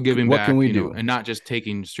also giving what can back, we do? and not just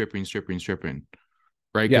taking stripping,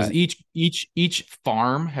 right? Yeah, Because each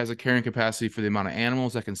farm has a carrying capacity for the amount of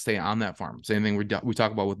animals that can stay on that farm. Same thing we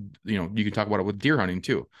talk about with, you can talk about it with deer hunting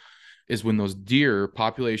too. Is when those deer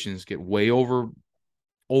populations get way over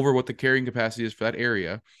what the carrying capacity is for that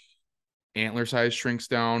area, antler size shrinks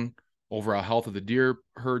down, overall health of the deer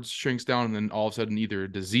herds shrinks down, and then all of a sudden either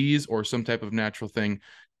a disease or some type of natural thing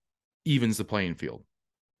evens the playing field.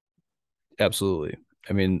 absolutely.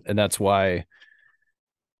 I mean, and that's why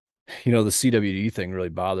the CWD thing really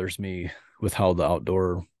bothers me, with how the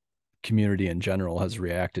outdoor community in general has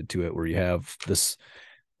reacted to it, where you have this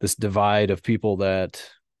divide of people that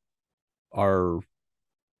are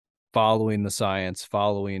following the science,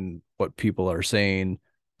 following what people are saying,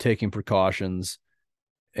 taking precautions,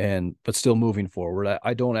 and but still moving forward.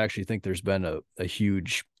 I don't actually think there's been a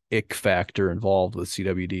huge ick factor involved with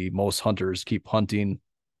CWD. Most hunters keep hunting,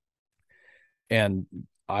 and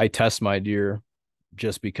I test my deer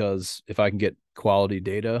just because if I can get quality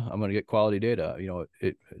data, I'm going to get quality data.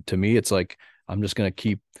 To me, it's like I'm just going to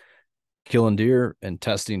keep killing deer and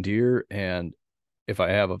testing deer. And if I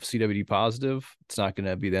have a CWD positive, it's not going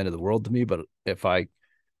to be the end of the world to me. But if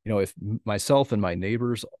myself and my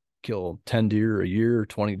neighbors kill 10 deer a year,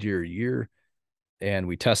 20 deer a year, and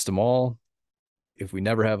we test them all, if we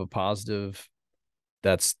never have a positive,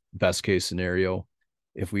 that's best case scenario.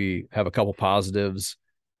 If we have a couple positives,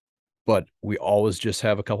 but we always just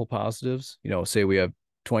have a couple positives, say we have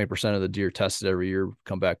 20% of the deer tested every year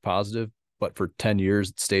come back positive, but for 10 years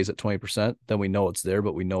it stays at 20%, then we know it's there,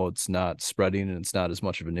 but we know it's not spreading and it's not as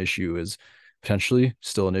much of an issue, as potentially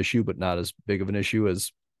still an issue, but not as big of an issue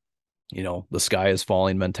as, the sky is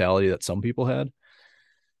falling mentality that some people had.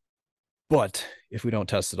 But if we don't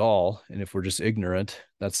test at all, and if we're just ignorant,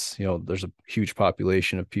 that's, there's a huge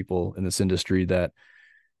population of people in this industry that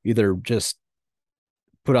either just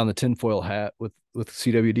put on the tinfoil hat with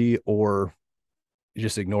CWD, or you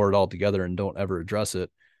just ignore it altogether and don't ever address it.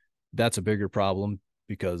 That's a bigger problem,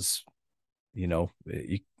 because you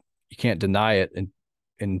can't deny it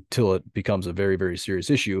until it becomes a very, very serious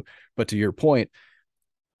issue. But to your point,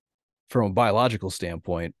 from a biological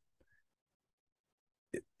standpoint,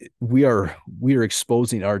 we are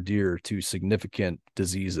exposing our deer to significant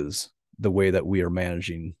diseases, the way that we are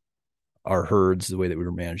managing our herds, the way that we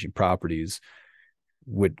are managing properties.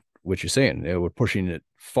 With what you're saying, we're pushing it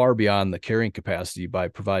far beyond the carrying capacity by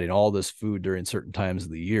providing all this food during certain times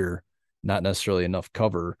of the year, not necessarily enough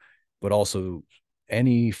cover, but also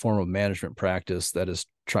any form of management practice that is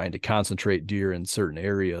trying to concentrate deer in certain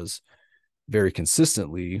areas very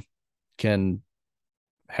consistently can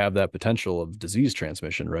have that potential of disease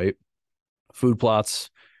transmission, right? Food plots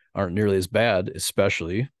aren't nearly as bad,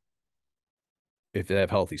 especially if they have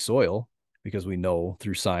healthy soil, because we know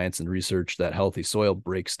through science and research that healthy soil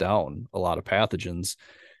breaks down a lot of pathogens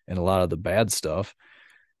and a lot of the bad stuff.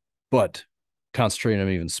 But concentrating on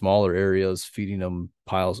even smaller areas, feeding them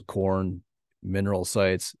piles of corn, mineral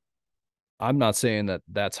sites, I'm not saying that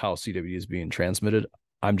that's how CWD is being transmitted.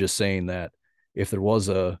 I'm just saying that if there was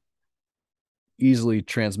a easily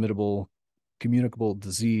transmittable, communicable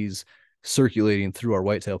disease circulating through our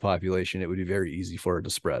whitetail population, it would be very easy for it to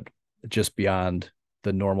spread just beyond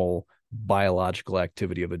the normal biological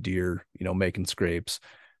activity of a deer, making scrapes,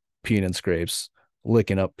 peeing in scrapes,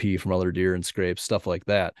 licking up pee from other deer and scrapes, stuff like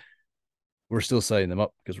that. We're still setting them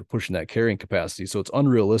up because we're pushing that carrying capacity. So it's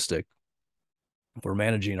unrealistic. We're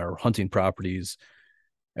managing our hunting properties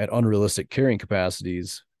at unrealistic carrying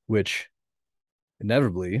capacities, which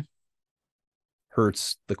inevitably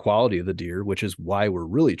hurts the quality of the deer, which is why we're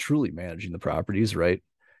really truly managing the properties, right?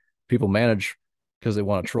 People manage because they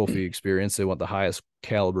want a trophy experience. They want the highest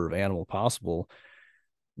caliber of animal possible,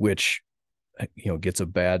 which, gets a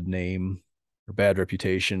bad name or bad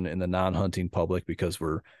reputation in the non-hunting public because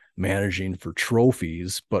we're managing for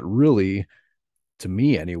trophies. But really, to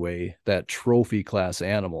me anyway, that trophy class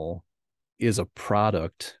animal is a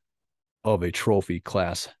product of a trophy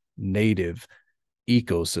class native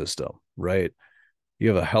ecosystem, right? You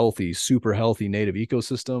have a healthy, super healthy native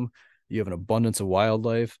ecosystem. You have an abundance of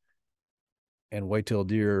wildlife, and whitetail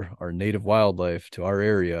deer are native wildlife to our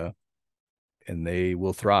area, and they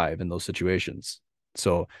will thrive in those situations.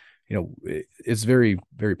 So, it's very,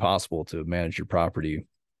 very possible to manage your property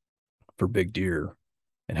for big deer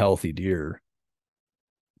and healthy deer,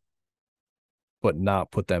 but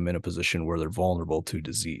not put them in a position where they're vulnerable to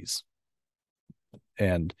disease.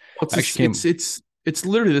 And It's I just, actually came, it's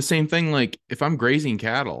literally the same thing. Like if I'm grazing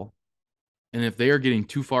cattle and if they are getting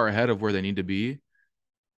too far ahead of where they need to be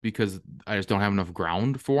because I just don't have enough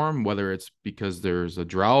ground for them, whether it's because there's a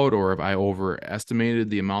drought or if I overestimated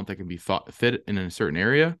the amount that can be fit in a certain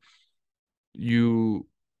area, you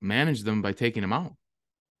manage them by taking them out.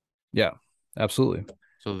 yeah, absolutely.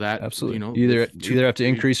 So that, Absolutely. You if either have to if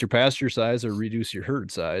you, increase your pasture size or reduce your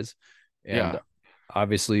herd size. And yeah,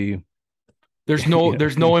 obviously, there's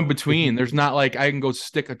no in between. There's not like I can go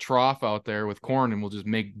stick a trough out there with corn and we'll just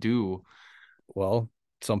make do. well,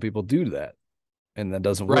 some people do that and that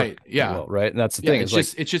doesn't work Right. Yeah. well, right? And that's the Yeah. thing is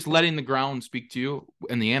like, It's just letting the ground speak to you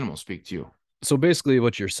and the animals speak to so basically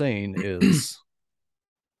what you're saying you. is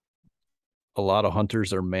a lot of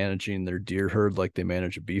hunters are managing their deer herd like they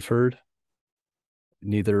manage a beef herd,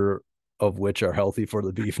 neither of which are healthy for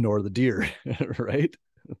the beef nor the deer, right?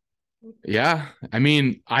 Yeah. I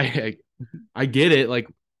mean, I get it. Like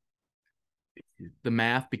the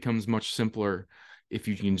math becomes much simpler if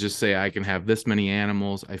you can just say I can have this many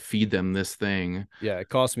animals, I feed them this thing. Yeah, it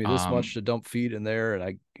costs me this much Um, to dump feed in there,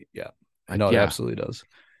 and yeah, I know like it yeah, absolutely does,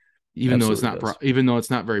 even absolutely though does. it's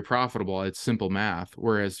not very profitable, it's simple math.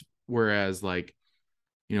 Whereas like,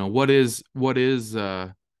 what is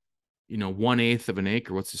 1/8 of an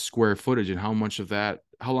acre? What's the square footage, and how much of that?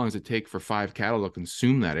 How long does it take for 5 cattle to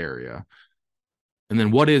consume that area? And then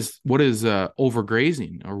what is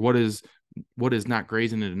overgrazing, or what is not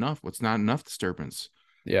grazing it enough? What's not enough disturbance?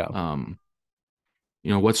 Yeah, Um,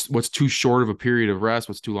 what's too short of a period of rest?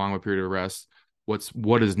 What's too long of a period of rest? What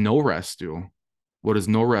does no rest do? What does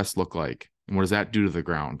no rest look like? And what does that do to the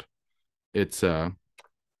ground? It's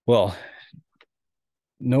well,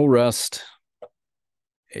 no rest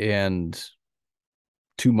and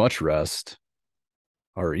too much rest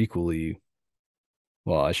are equally,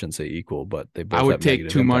 well, I shouldn't say equal, but they I both would have take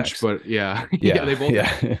negative too much, impacts. but yeah, yeah,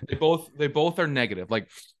 Yeah, yeah, they both are negative. Like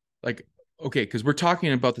okay, because we're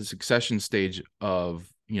talking about the succession stage of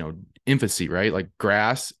infancy, right? Like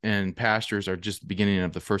grass and pastures are just the beginning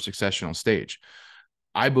of the first successional stage.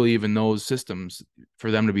 I believe in those systems for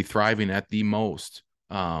them to be thriving at the most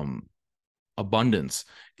abundance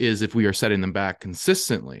is if we are setting them back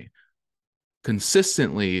consistently,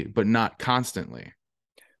 but not constantly.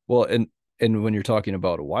 well, and when you're talking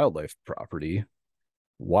about a wildlife property,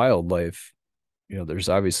 wildlife, there's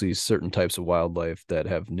obviously certain types of wildlife that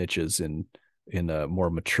have niches in more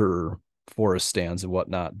mature forest stands and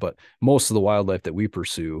whatnot, but most of the wildlife that we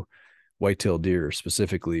pursue, whitetail deer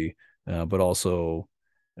specifically, but also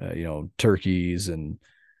turkeys and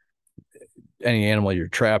any animal you're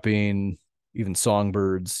trapping, even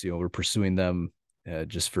songbirds, we're pursuing them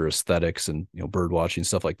just for aesthetics and bird watching,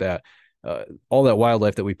 stuff like that. All that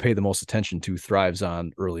wildlife that we pay the most attention to thrives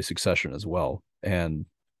on early succession as well. And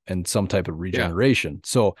and some type of Yeah. regeneration.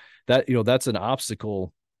 So that, that's an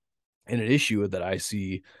obstacle and an issue that I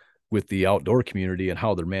see with the outdoor community and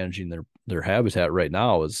how they're managing their habitat right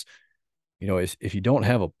now is, if you don't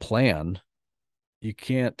have a plan, you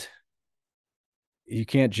can't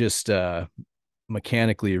just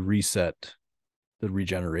mechanically reset the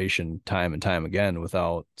regeneration time and time again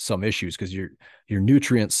without some issues, because your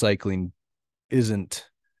nutrient cycling isn't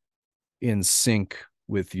in sync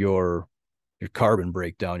with your carbon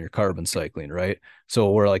breakdown, your carbon cycling, right?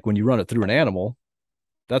 So where like when you run it through an animal,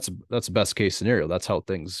 that's the best case scenario. That's how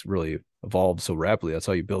things really evolve so rapidly. That's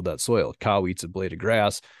how you build that soil. A cow eats a blade of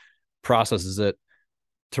grass, processes it,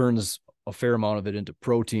 turns a fair amount of it into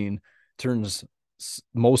protein, turns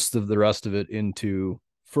most of the rest of it into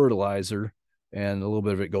fertilizer, and a little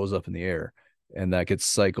bit of it goes up in the air, and that gets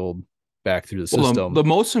cycled back through the Well, system. the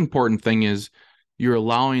most important thing is you're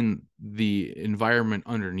allowing the environment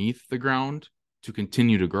underneath the ground to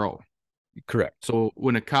continue to grow. Correct. So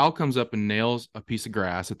when a cow comes up and nails a piece of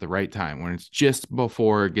grass at the right time, when it's just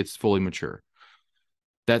before it gets fully mature,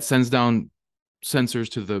 that sends down sensors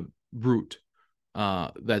to the root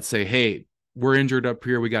that say, "Hey, we're injured up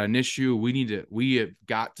here. We got an issue. We have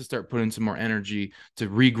got to start putting some more energy to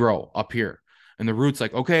regrow up here." And the root's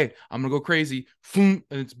like, "Okay, I'm gonna go crazy," and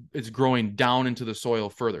it's growing down into the soil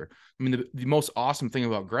further. I mean, the most awesome thing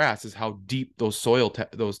about grass is how deep those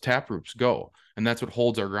tap roots go, and that's what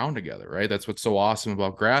holds our ground together, right? That's what's so awesome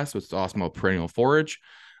about grass. What's awesome about perennial forage.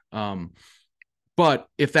 Um, but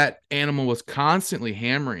if that animal was constantly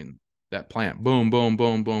hammering that plant, boom, boom,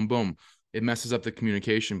 boom, boom, boom, it messes up the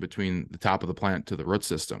communication between the top of the plant to the root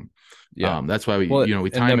system. Yeah. That's why Well, we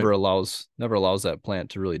it time it. never allows that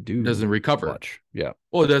plant to really It do doesn't recover. much. Yeah.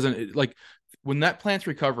 Well, it doesn't like when that plant's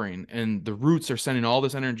recovering and the roots are sending all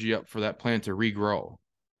this energy up for that plant to regrow.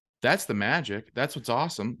 That's the magic. That's what's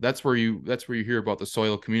awesome. That's where you hear about the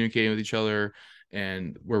soil communicating with each other,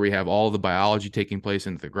 and where we have all the biology taking place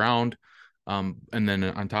into the ground. And then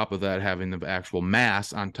on top of that, having the actual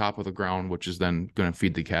mass on top of the ground, which is then going to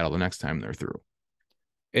feed the cattle the next time they're through.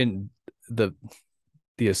 And the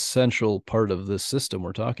the essential part of this system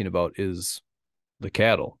we're talking about is the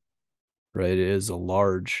cattle, right? It is a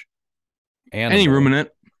large Any animal, ruminant,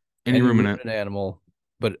 any any ruminant, ruminant animal,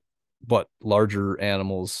 but larger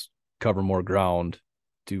animals cover more ground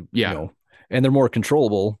to, yeah, and they're more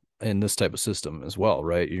controllable in this type of system as well,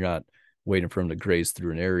 right? You're not waiting for them to graze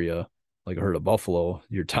through an area like a herd of buffalo.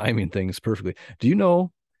 You're timing things perfectly. Do you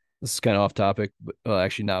know, this is kind of off topic, but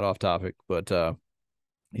actually not off topic, but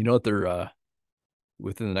you know that they're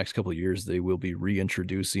within the next couple of years they will be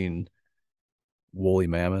reintroducing woolly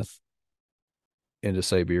mammoth into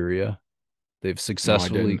Siberia. They've no, I didn't.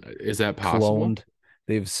 successfully Is that possible? cloned.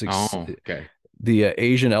 They've Oh, okay. the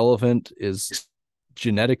Asian elephant is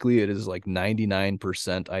genetically, it is like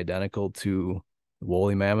 99% identical to the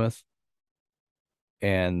woolly mammoth,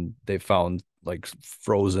 and they found like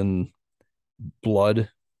frozen blood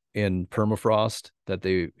in permafrost that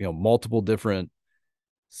they, multiple different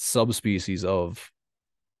subspecies of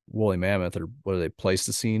woolly mammoth, or what are they,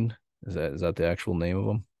 Pleistocene? Is that the actual name of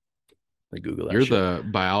them? I Google that You're shit. the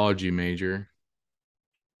biology major.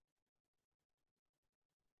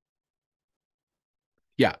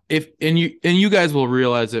 Yeah, if and you guys will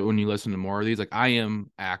realize it when you listen to more of these. Like, I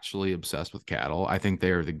am actually obsessed with cattle. I think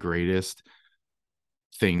they are the greatest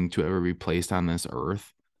thing to ever be placed on this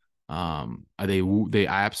earth. They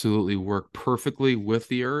absolutely work perfectly with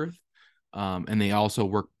the earth, and they also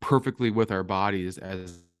work perfectly with our bodies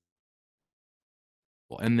as,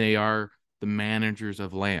 and they are the managers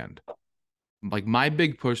of land. Like, my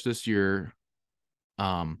big push this year,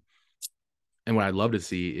 um, and what I'd love to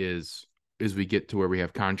see is we get to where we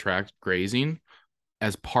have contract grazing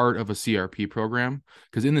as part of a CRP program.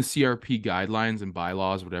 Because in the CRP guidelines and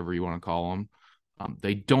bylaws, whatever you want to call them,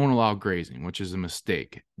 they don't allow grazing, which is a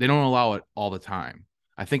mistake. They don't allow it all the time.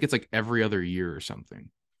 I think it's like every other year or something.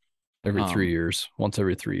 Every three Um, years, once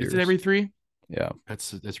every three is it years. every three? Yeah.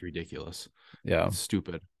 That's ridiculous. Yeah. It's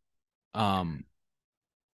stupid. Um,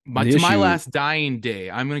 And the to my issue, last dying day,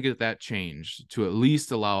 I'm gonna get that changed to at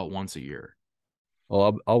least allow it once a year.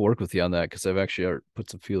 well, I'll work with you on that because I've actually put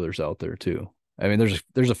some feelers out there too. I mean,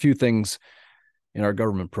 there's a few things in our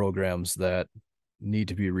government programs that need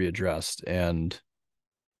to be readdressed, and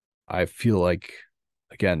I feel like,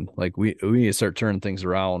 again, like we need to start turning things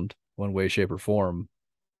around one way, shape, or form.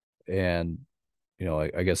 And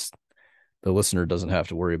I guess the listener doesn't have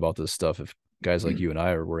to worry about this stuff if guys like you and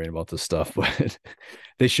I are worrying about this stuff, but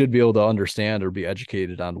they should be able to understand or be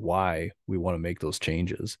educated on why we want to make those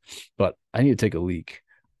changes. But I need to take a leak.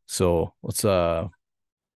 So let's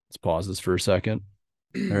pause this for a second.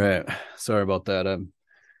 All right. Sorry about that.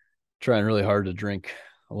 trying really hard to drink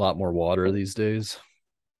a lot more water these days.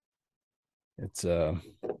 It's uh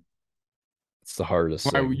it's the hardest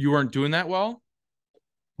Why thing you weren't doing that well?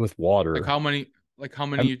 with Like water. how many? Like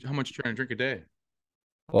I'm How much you trying to drink a day?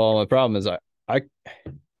 well, my problem is I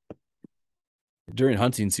during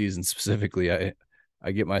hunting season specifically,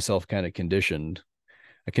 I get myself kind of conditioned.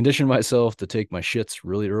 I condition myself to take my shits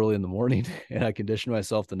really early in the morning, and I condition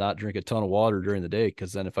myself to not drink a ton of water during the day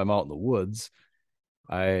because then if I'm out in the woods,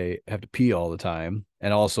 I have to pee all the time,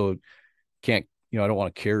 and also can't, I don't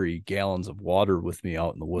want to carry gallons of water with me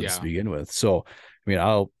out in the woods to Yeah, begin with. So, I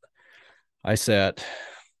mean, I sat,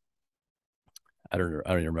 I don't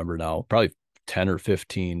even remember now, probably 10 or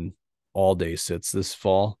 15 all day sits this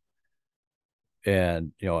fall.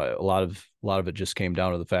 And, a lot of it just came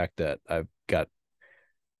down to the fact that I've got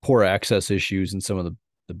poor access issues in some of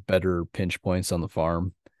the better pinch points on the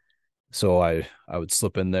farm. So I would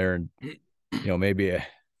slip in there and, maybe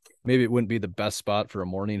maybe it wouldn't be the best spot for a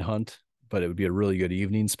morning hunt, but it would be a really good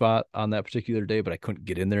evening spot on that particular day. But I couldn't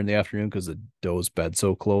get in there in the afternoon because the doe's bed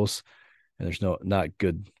so close, and there's not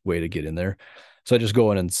good way to get in there. So I just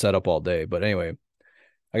go in and set up all day. But anyway,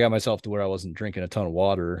 I got myself to where I wasn't drinking a ton of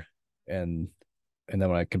water, and then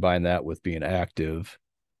when I combine that with being active,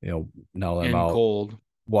 now that I'm and out cold.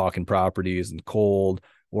 walking properties and cold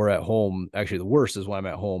or at home. Actually, the worst is when I'm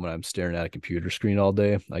at home and I'm staring at a computer screen all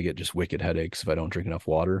day. I get just wicked headaches if I don't drink enough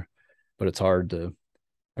water. But it's hard to.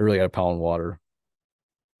 I really got to pound water.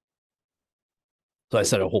 So I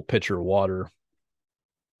set a whole pitcher of water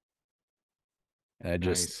and I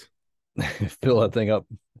just Nice. fill that thing up,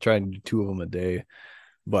 try and do two of them a day.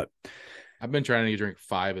 But I've been trying to drink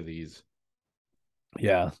five of these.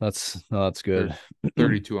 yeah, that's no, that's They're good.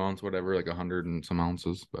 32 ounce, whatever, like 100 and some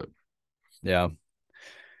ounces. But Yeah.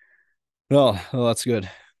 Well, that's good.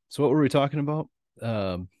 So what were we talking about?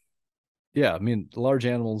 Um, yeah, I mean, large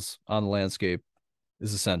animals on the landscape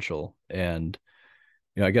is essential. And,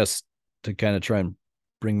 I guess to kind of try and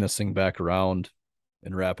bring this thing back around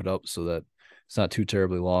and wrap it up so that it's not too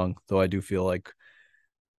terribly long, though I do feel like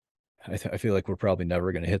I feel like we're probably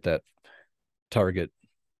never going to hit that target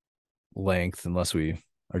length unless we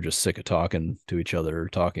are just sick of talking to each other or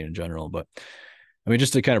talking in general. But I mean,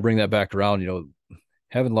 just to kind of bring that back around,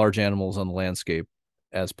 having large animals on the landscape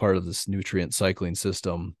as part of this nutrient cycling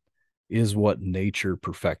system is what nature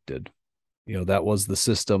perfected. That was the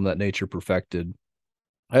system that nature perfected.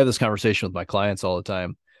 I have this conversation with my clients all the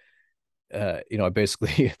time.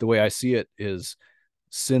 Basically the way I see it is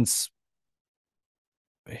since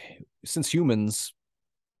humans,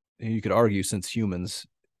 you could argue since humans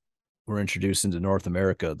were introduced into North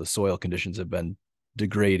America, the soil conditions have been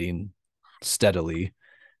degrading steadily,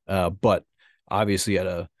 but obviously at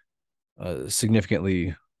a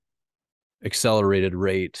significantly accelerated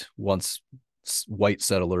rate once white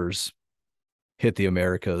settlers hit the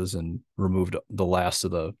Americas and removed the last of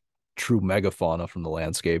the true megafauna from the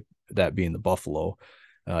landscape, that being the buffalo.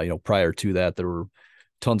 Prior to that, there were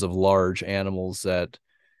tons of large animals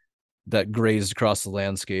that grazed across the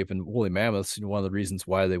landscape, and woolly mammoths. One of the reasons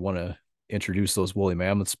why they want to introduce those woolly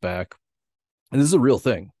mammoths back, and this is a real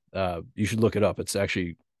thing. You should look it up. It's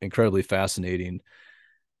actually incredibly fascinating.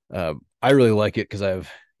 I really like it because I have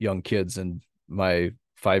young kids, and my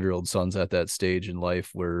 5-year-old son's at that stage in life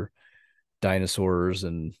where dinosaurs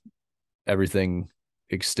and everything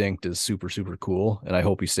extinct is super super cool, and I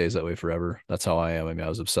hope he stays that way forever. That's how I am. I mean, I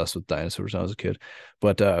was obsessed with dinosaurs when I was a kid.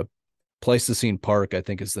 But Pleistocene Park, I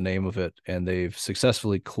think, is the name of it, and they've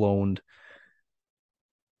successfully cloned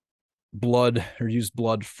blood or used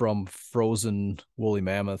blood from frozen woolly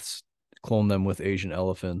mammoths, clone them with Asian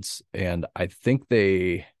elephants, and I think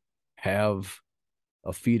they have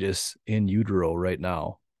a fetus in utero right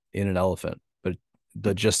now in an elephant. But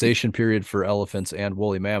the gestation period for elephants and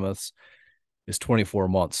woolly mammoths is 24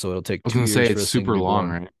 months, so it'll take I was 2 gonna say years for it's this thing to super be long, born.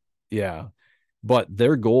 right? Yeah, but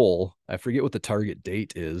their goal, I forget what the target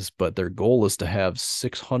date is, but their goal is to have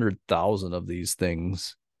 600,000 of these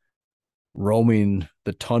things roaming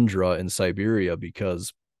the tundra in Siberia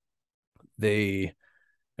because they,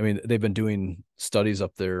 I mean, they've been doing studies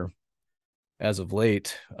up there as of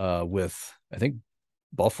late with, I think,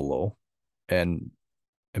 buffalo and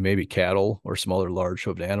maybe cattle or some other large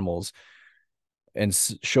hoofed animals, and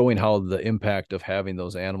showing how the impact of having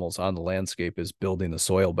those animals on the landscape is building the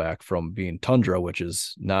soil back from being tundra, which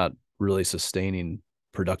is not really sustaining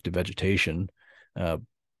productive vegetation, uh,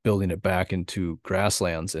 building it back into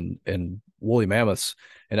grasslands. And woolly mammoths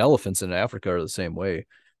and elephants in Africa are the same way.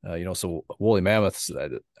 So woolly mammoths, I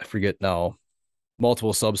forget now,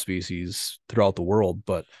 multiple subspecies throughout the world,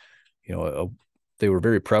 but you know, they were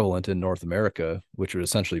very prevalent in North America, which would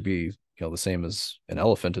essentially be the same as an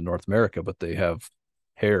elephant in North America, but they have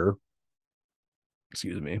hair,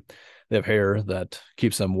 excuse me, they have hair that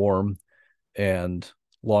keeps them warm and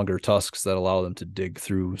longer tusks that allow them to dig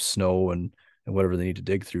through snow and whatever they need to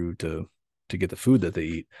dig through to get the food that they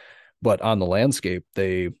eat. But on the landscape,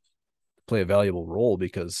 they play a valuable role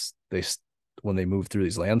because when they move through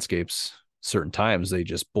these landscapes, certain times they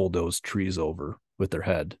just bulldoze trees over with their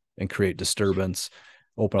head and create disturbance,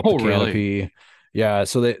 open up the Oh, really? canopy. Yeah,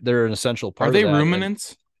 so they're an essential Are part of they that, and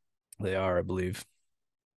ruminants? they are, I believe.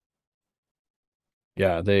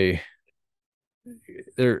 Yeah, they're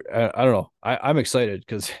I don't know. I'm excited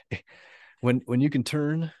because when you can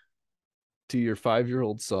turn to your 5-year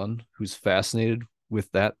old son who's fascinated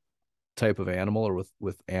with that type of animal or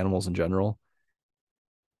with animals in general.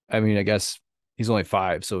 I mean, I guess he's only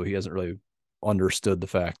 5, so he hasn't really understood the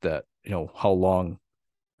fact that how long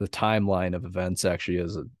the timeline of events actually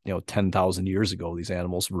is. 10,000 years ago, these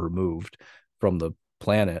animals were removed from the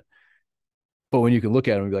planet. But when you can look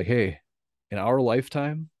at them and be like, hey, in our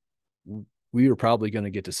lifetime, we are probably going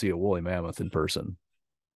to get to see a woolly mammoth in person.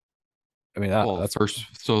 I mean, Well, that's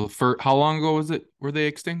for how long ago was it? Were they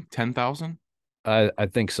extinct? 10,000? I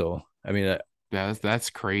think so. I mean, That's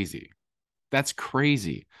crazy. That's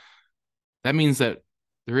crazy. That means that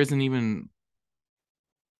there isn't even,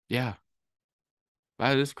 yeah,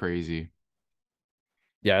 that is crazy.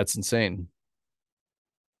 yeah, it's insane.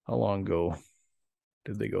 How long ago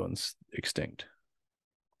did they go extinct?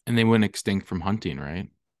 And they went extinct from hunting, right?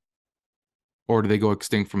 Or did they go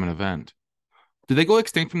extinct from an event? Did they go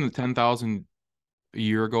extinct from the 10,000 a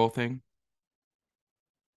year ago thing?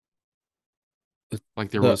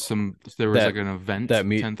 Like The there was that like an event that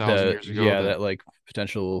meet 10,000 the years ago yeah that that like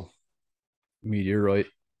potential meteoroid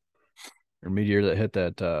or meteor that hit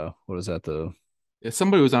that what is that, the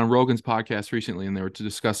somebody was on Rogan's podcast recently and they were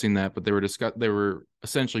discussing that, but they were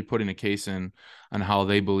essentially putting a case in on how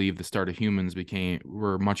they believe the start of humans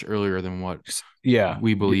were much earlier than what yeah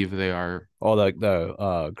we believe they are. all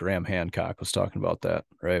the Graham Hancock was talking about that,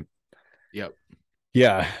 right? Yep.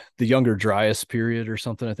 Yeah, the Younger Dryas period or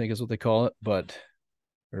something, I think is what they call it, but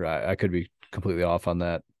or I could be completely off on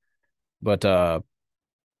that. But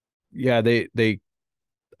yeah,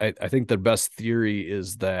 I think their best theory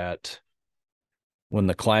is that when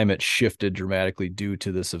the climate shifted dramatically due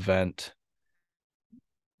to this event,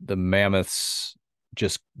 the mammoths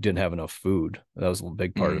just didn't have enough food. That was a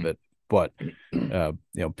big part of Mm. it. But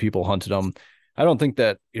people hunted them. I don't think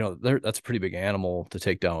that that's a pretty big animal to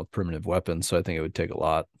take down with primitive weapons. So I think it would take a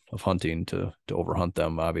lot of hunting to overhunt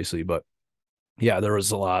them, obviously. But yeah, there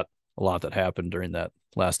was a lot that happened during that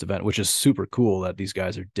last event, which is super cool that these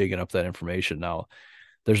guys are digging up that information now.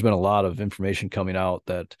 There's been a lot of information coming out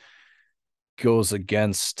that goes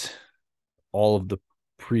against all of the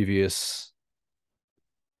previous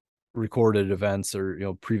recorded events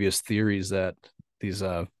or previous theories that these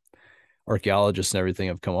archaeologists and everything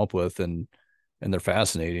have come up with, and they're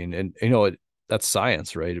fascinating. And that's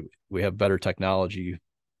science, right? We have better technology,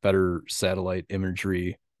 better satellite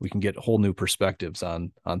imagery. We can get whole new perspectives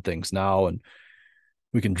on things now, and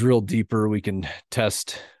we can drill deeper. We can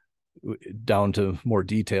test down to more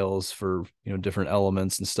details for different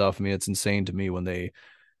elements and stuff. I mean, it's insane to me when they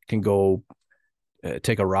can go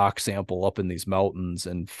take a rock sample up in these mountains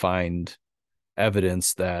and find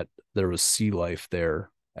evidence that there was sea life there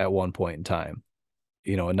at one point in time.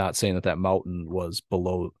 And not saying that that mountain was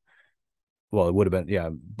below, well, it would have been, yeah,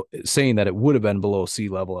 saying that it would have been below sea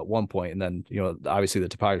level at one point, and then obviously the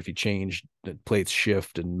topography changed, the plates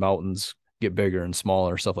shift, and mountains get bigger and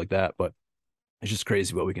smaller, stuff like that. But it's just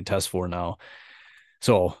crazy what we can test for now.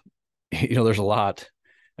 So there's a lot.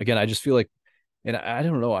 Again, I just feel like, and I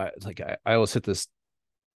don't know, I always hit this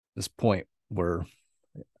point where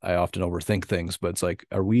I often overthink things, but it's like,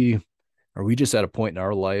 are we just at a point in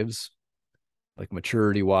our lives, like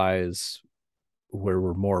maturity wise, where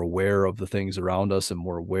we're more aware of the things around us and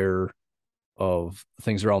more aware of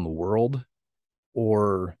things around the world?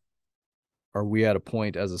 Or are we at a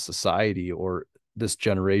point as a society, or this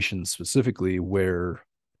generation specifically, where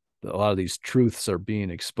a lot of these truths are being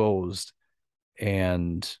exposed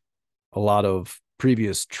and a lot of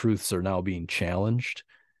previous truths are now being challenged?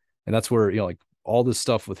 And that's where, like all this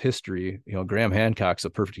stuff with history, Graham Hancock's a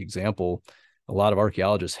perfect example. A lot of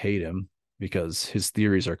archaeologists hate him because his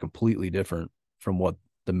theories are completely different from what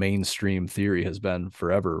the mainstream theory has been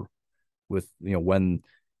forever, with when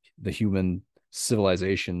the human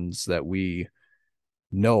civilizations that we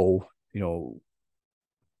know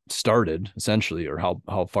started, essentially, or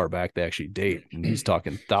how far back they actually date. And he's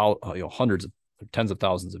talking hundreds of tens of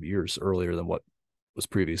thousands of years earlier than what was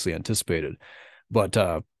previously anticipated.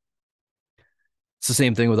 But It's the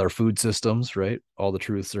same thing with our food systems, right? All the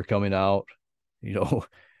truths are coming out. You know,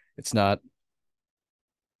 it's not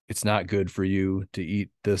it's not good for you to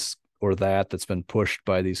eat this or that that's been pushed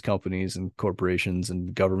by these companies and corporations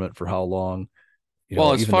and government for how long. You Well,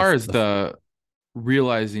 know, as even far as the the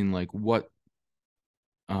realizing like what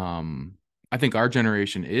um I think our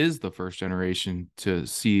generation is the first generation to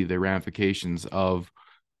see the ramifications of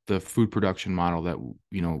the food production model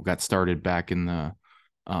that got started back in the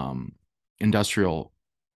um industrial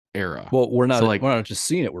era. well, So like we're not just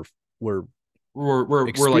seeing it, we're we're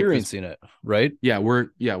like this. experiencing it, right?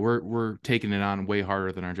 We're taking it on way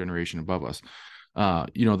harder than our generation above us.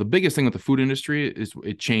 The biggest thing with the food industry is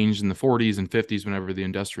it changed in the 40s and 50s whenever the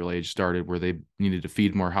industrial age started, where they needed to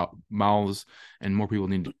feed more mouths and more people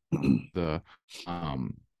needed the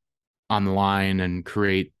um, on the line and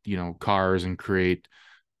create cars and create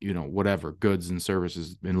whatever goods and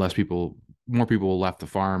services, and more people left the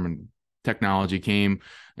farm and technology came,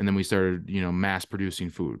 and then we started mass producing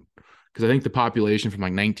food, because I think the population from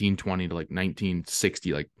like 1920 to like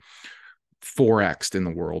 1960 like 4x in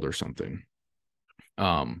the world or something.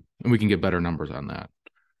 And we can get better numbers on that.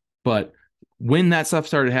 But when that stuff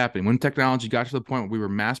started happening, when technology got to the point where we were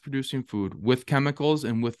mass producing food with chemicals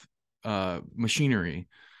and with machinery,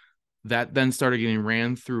 that then started getting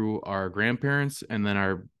ran through our grandparents and then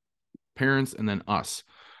our parents and then us.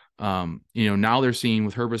 Now they're seeing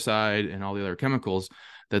with herbicide and all the other chemicals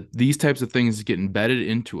that these types of things get embedded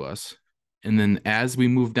into us. And then as we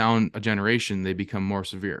move down a generation, they become more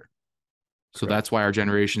severe. So that's Correct. why our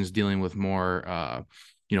generation is dealing with more,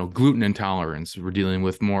 gluten intolerance. We're dealing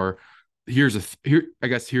with more. I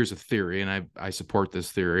guess here's a theory, and I support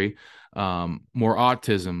this theory. More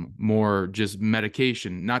autism, more just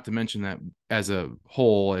medication. Not to mention that as a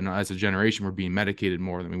whole and as a generation, we're being medicated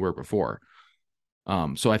more than we were before.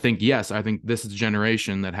 So I think yes, I think this is a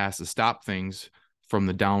generation that has to stop things from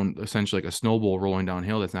the down, essentially like a snowball rolling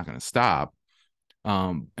downhill that's not going to stop.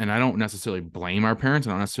 And I don't necessarily blame our parents.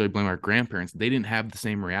 I don't necessarily blame our grandparents. They didn't have the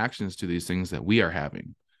same reactions to these things that we are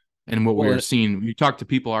having. And what we are Well, seeing, you talk to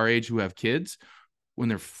people our age who have kids when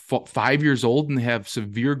they're 5 years old and they have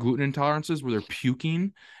severe gluten intolerances where they're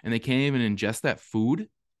puking and they can't even ingest that food.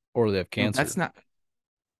 or they have That's cancer, not,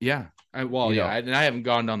 yeah. you Yeah, know, I haven't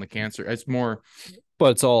gone down the cancer. It's more,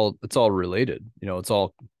 but it's all related. You know, it's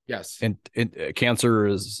all yes. and cancer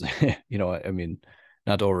is, you know, I mean,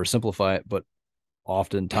 not to oversimplify it, but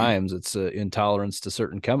oftentimes it's intolerance to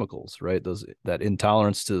certain chemicals, right? Those that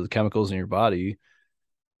intolerance to the chemicals in your body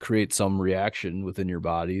creates some reaction within your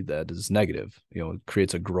body that is negative. You know, it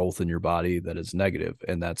creates a growth in your body that is negative,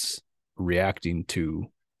 and that's reacting to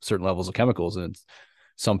certain levels of chemicals. And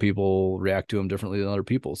some people react to them differently than other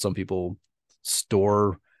people. Some people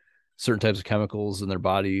store certain types of chemicals in their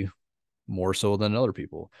body more so than other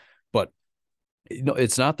people. But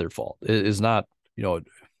it's not their fault. It is not,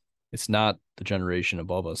 it's not the generation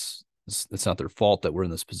above us. It's not their fault that we're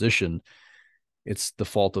in this position. It's the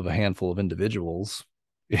fault of a handful of individuals,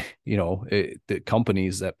 the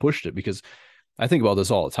companies that pushed it. Because I think about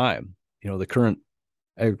this all the time. The current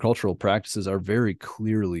agricultural practices are very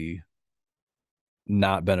clearly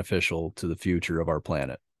not beneficial to the future of our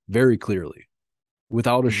planet. Very clearly,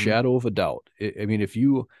 without a Mm-hmm. shadow of a doubt. I mean, if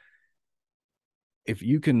you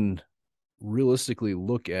can realistically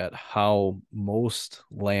look at how most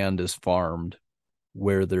land is farmed,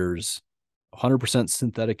 where there's 100%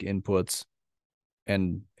 synthetic inputs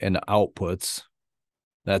and outputs,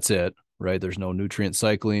 that's it, right? There's no nutrient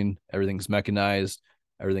cycling, everything's mechanized,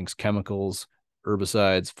 everything's chemicals,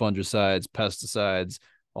 herbicides, fungicides, pesticides,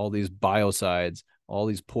 all these biocides, all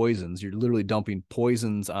these poisons. You're literally dumping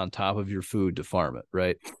poisons on top of your food to farm it,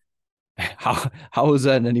 right? How is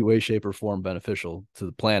that in any way, shape, or form beneficial to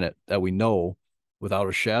the planet that we know without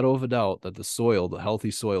a shadow of a doubt that the soil, the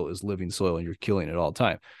healthy soil, is living soil and you're killing it all the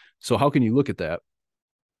time? So how can you look at that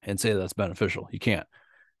and say that's beneficial? You can't.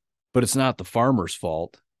 But it's not the farmer's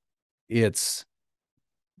fault. It's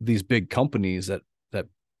these big companies that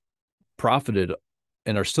profited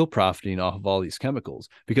and are still profiting off of all these chemicals,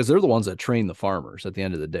 because they're the ones that train the farmers at the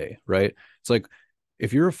end of the day, right? It's like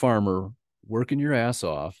if you're a farmer working your ass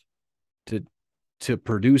off to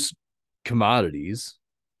produce commodities,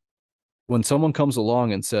 when someone comes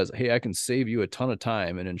along and says, hey, I can save you a ton of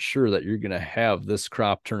time and ensure that you're going to have this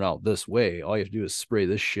crop turn out this way, all you have to do is spray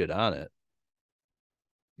this shit on it.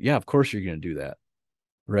 Yeah, of course you're going to do that,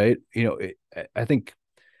 right? I think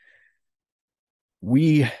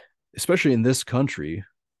we, especially in this country,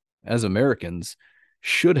 as Americans,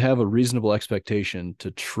 should have a reasonable expectation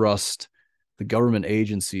to trust the government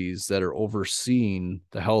agencies that are overseeing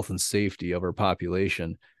the health and safety of our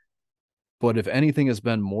population. But if anything has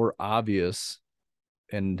been more obvious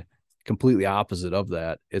And completely opposite of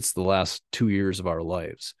that, it's the last 2 years of our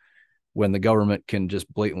lives when the government can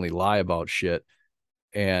just blatantly lie about shit,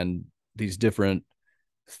 and these different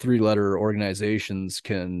three-letter organizations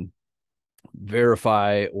can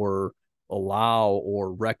verify or allow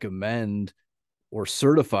or recommend or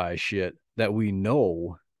certify shit that we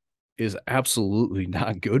know is absolutely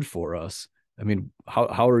not good for us. I mean,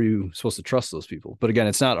 how are you supposed to trust those people? But again,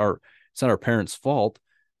 it's not our parents' fault.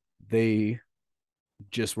 They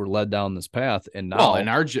just were led down this path, and Well, now and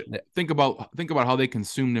our think about how they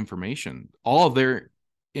consumed information. All of their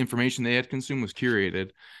information they had consumed was curated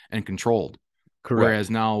and controlled. correct. Whereas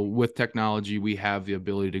now with technology, we have the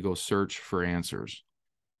ability to go search for answers.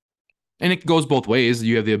 And it goes both ways.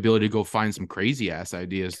 You have the ability to go find some crazy ass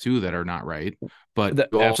ideas too that are not right. But That,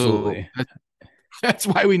 you also absolutely. that's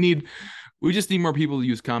why we just need more people to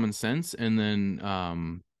use common sense and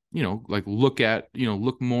then like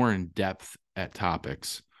look more in depth at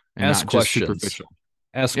topics and Ask not just questions. superficial.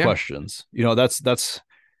 Ask Yeah. questions. That's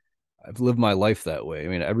I've lived my life that way. I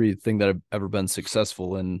mean, everything that I've ever been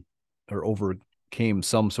successful in or overcame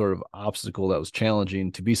some sort of obstacle that was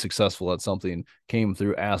challenging to be successful at something came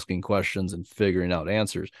through asking questions and figuring out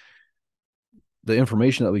answers. The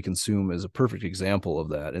information that we consume is a perfect example of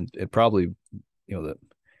that. And it probably, that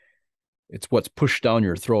it's what's pushed down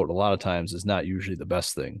your throat a lot of times is not usually the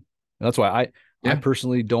best thing. And that's why I Yeah.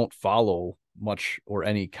 personally don't follow much or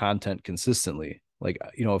any content consistently. Like,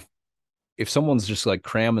 if someone's just like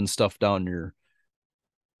cramming stuff down your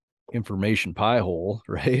information pie hole,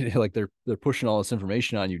 right? Like they're pushing all this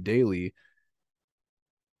information on you daily,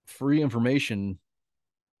 free information,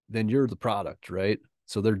 then you're the product, right?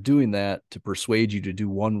 So they're doing that to persuade you to do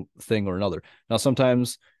one thing or another. Now,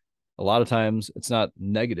 sometimes, a lot of times, it's not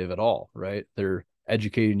negative at all, right? They're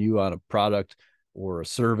educating you on a product or a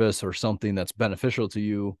service or something that's beneficial to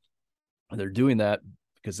you. They're doing that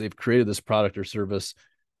because they've created this product or service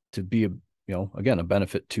to be again, a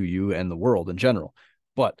benefit to you and the world in general.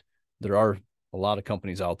 But there are a lot of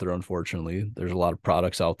companies out there, unfortunately. There's a lot of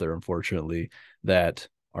products out there, unfortunately, that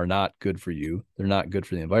are not good for you. They're not good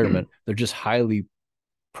for the environment. They're just highly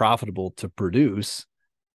profitable to produce.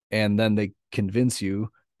 And then they convince you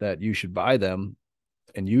that you should buy them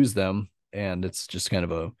and use them. And it's just kind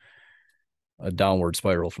of a downward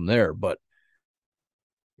spiral from there. But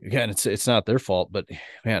again, it's not their fault, but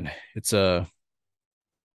man,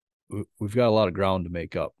 we've got a lot of ground to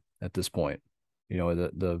make up at this point.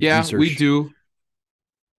 The Yeah, we research, do.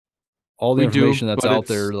 all the We information do, that's but out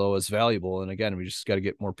there it's though is valuable. And again, we just got to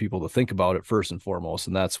get more people to think about it first and foremost.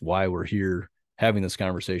 And that's why we're here having this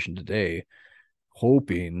conversation today,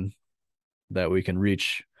 hoping that we can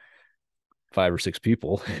reach 5 or 6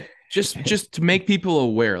 people. just to make people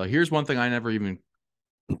aware. Like here's one thing I never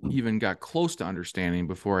even got close to understanding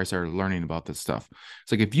before I started learning about this stuff.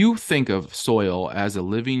 It's like if you think of soil as a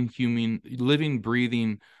living human, living,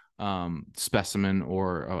 breathing specimen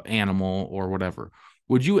or animal or whatever,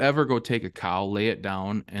 would you ever go take a cow, lay it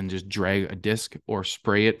down, and just drag a disc or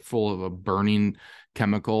spray it full of a burning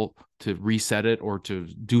chemical to reset it or to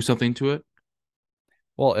do something to it?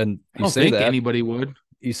 Well, and I don't think anybody would.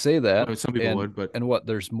 you say that, Well, some people and would, but what,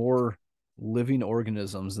 there's more living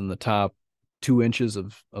organisms in the top 2 inches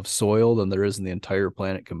of soil than there is in the entire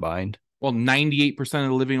planet combined. 98% of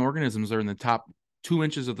the living organisms are in the top 2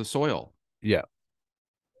 inches of the soil. Yeah.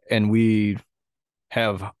 And we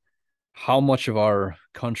have, how much of our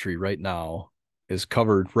country right now is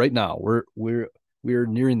covered right now? We're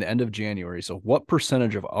nearing the end of January. So what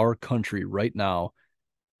percentage of our country right now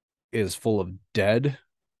is full of dead,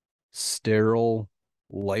 sterile,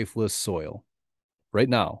 lifeless soil? Right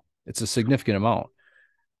now, it's a significant amount.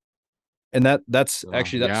 And that's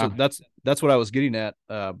actually that. So Yeah. that's what I was getting at.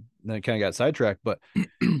 Then I kind of got sidetracked. But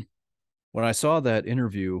when I saw that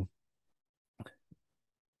interview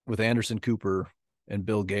with Anderson Cooper and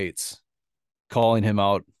Bill Gates calling him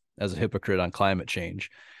out as a hypocrite on climate change,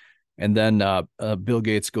 and then Bill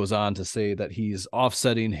Gates goes on to say that he's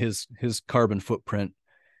offsetting his carbon footprint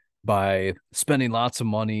by spending lots of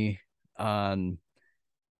money on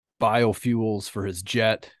biofuels for his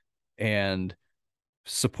jet and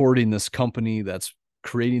supporting this company that's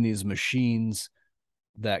creating these machines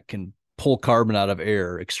that can pull carbon out of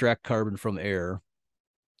air, extract carbon from air,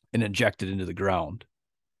 and inject it into the ground.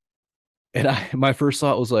 And my first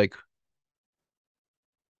thought was like,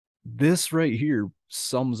 this right here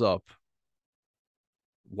sums up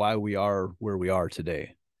why we are where we are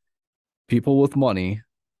today. People with money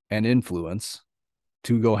and influence,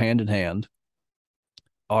 to go hand in hand,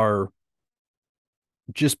 are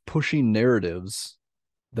just pushing narratives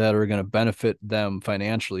that are going to benefit them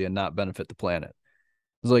financially and not benefit the planet.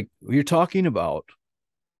 It's like, you're talking about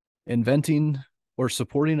inventing or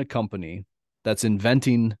supporting a company that's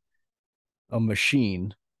inventing a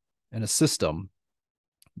machine and a system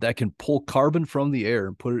that can pull carbon from the air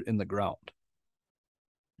and put it in the ground.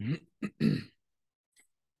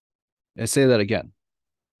 I say that again.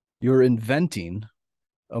 You're inventing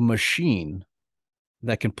a machine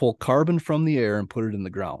that can pull carbon from the air and put it in the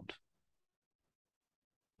ground.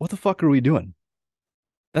 What the fuck are we doing?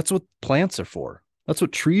 That's what plants are for. That's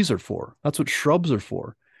what trees are for. That's what shrubs are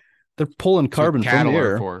for. They're pulling That's what carbon from the cattle are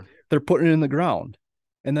air, for. they're putting it in the ground,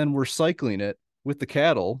 and then we're cycling it with the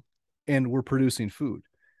cattle and we're producing food.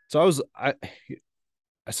 So I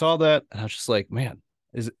saw that and I was just like, man,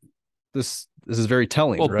 is this is very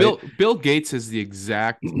telling, Well, right? Bill Gates is the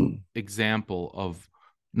exact example of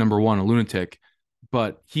number one, a lunatic,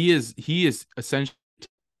 but he is essentially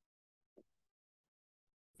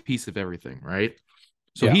a piece of everything, right?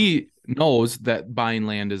 So Yeah. he knows that buying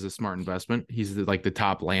land is a smart investment. He's like the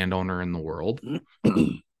top landowner in the world.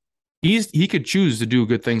 He could choose to do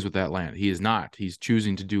good things with that land. He is not. He's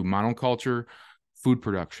choosing to do monoculture, food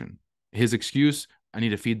production. His excuse, I need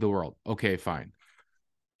to feed the world. Okay, fine.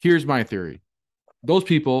 Here's my theory. Those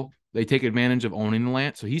people, they take advantage of owning the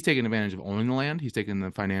land. So he's taking advantage of owning the land. He's taking the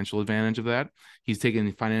financial advantage of that. He's taking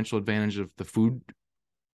the financial advantage of the food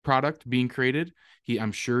product being created.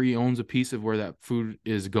 I'm sure he owns a piece of where that food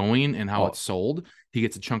is going and how Oh, it's sold. He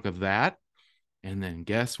gets a chunk of that. And then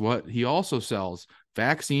guess what? He also sells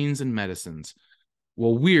vaccines and medicines.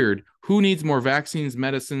 Well, weird. Who needs more vaccines,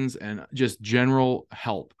 medicines, and just general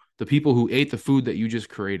help? The people who ate the food that you just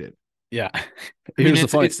created. yeah. I mean, Here's the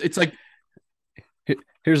funny it's like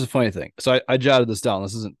here's the funny thing. So I jotted this down.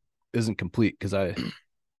 This isn't complete because I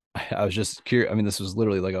was just curious. I mean, this was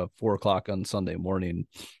literally like a 4 o'clock on Sunday morning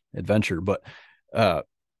adventure, but uh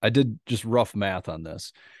I did just rough math on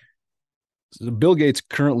this. So Bill Gates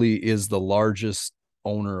currently is the largest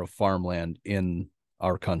owner of farmland in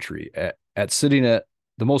our country. At sitting at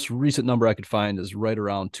the most recent number I could find is right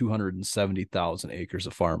around 270,000 acres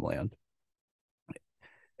of farmland.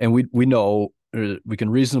 And we know we can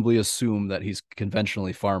reasonably assume that he's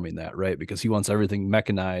conventionally farming that, right? Because he wants everything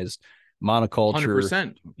mechanized, monoculture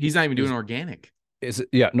 100%. He's not even doing is organic.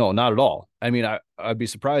 yeah, no, not at all. I mean, I'd be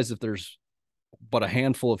surprised if there's but a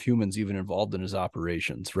handful of humans even involved in his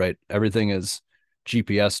operations, right? Everything is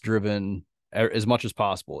GPS driven as much as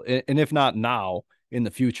possible. And if not now, in the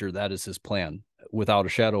future, that is his plan without a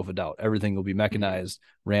shadow of a doubt. Everything will be mechanized,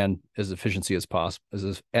 ran as efficiency as possible,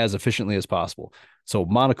 as efficiently as possible. So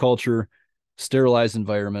monoculture, sterilized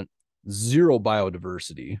environment, zero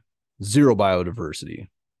biodiversity, 100%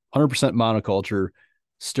 monoculture,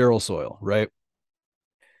 sterile soil, right?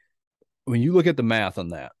 When you look at the math on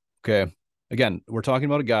that, okay, again, we're talking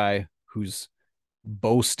about a guy who's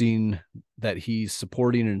boasting that he's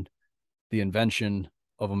supporting the invention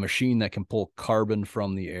of a machine that can pull carbon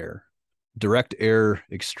from the air. Direct air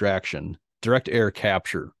extraction, direct air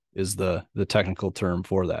capture is the technical term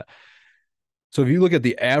for that. So if you look at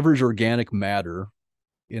the average organic matter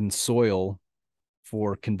in soil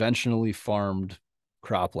for conventionally farmed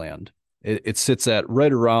cropland, it sits at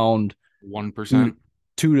right around two, 1%.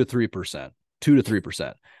 2 to 3%, 2 to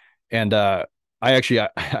 3%. And I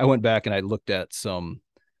went back and I looked at some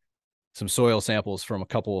soil samples from a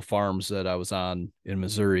couple of farms that I was on in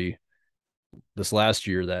Missouri this last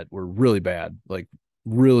year that were really bad, like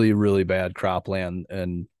really bad cropland.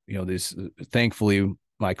 And these, thankfully,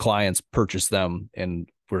 my clients purchased them and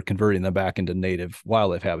we're converting them back into native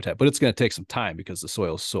wildlife habitat. But it's going to take some time because the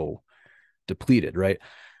soil is so depleted, right?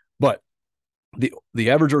 But the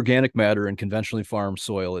average organic matter in conventionally farmed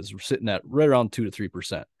soil is sitting at right around 2 to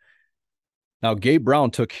 3%. Now, Gabe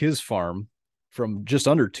Brown took his farm from just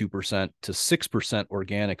under 2% to 6%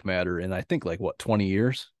 organic matter in, I think, like what, 20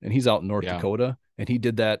 years? And he's out in North Yeah. Dakota. And he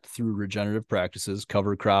did that through regenerative practices,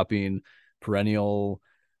 cover cropping, perennial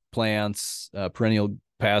plants, perennial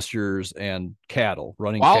pastures, and cattle,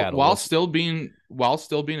 running While cattle. while That's, still being while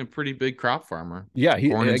still being a pretty big crop farmer, yeah,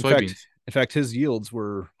 corn and soybeans. in fact, his yields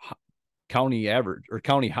were county average or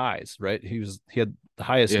county highs, right? He had the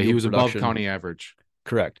highest Yeah, he yield was above production. county average.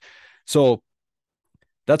 Correct. So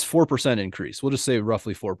that's 4% increase. We'll just say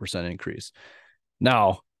roughly 4% increase.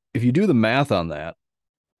 Now, if you do the math on that,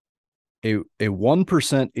 a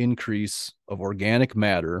 1% increase of organic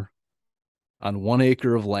matter on 1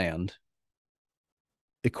 acre of land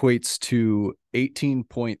equates to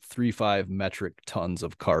 18.35 metric tons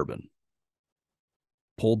of carbon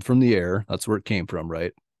pulled from the air. That's where it came from,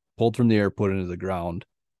 right? Pulled from the air, put into the ground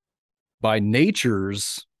by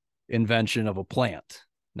nature's invention of a plant,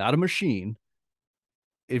 not a machine.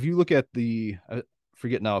 If you look at I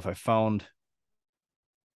forget now if I found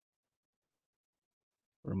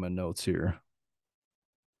Where are my notes here?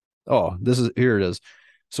 Oh, here it is.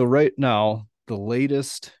 So right now, the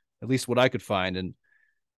latest, at least what I could find, and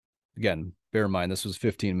again, bear in mind this was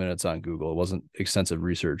 15 minutes on Google. It wasn't extensive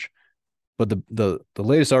research. But the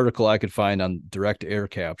latest article I could find on direct air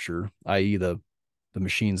capture, i.e. the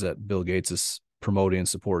machines that Bill Gates is promoting and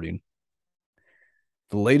supporting,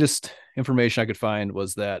 the latest information I could find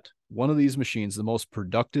was that one of these machines, the most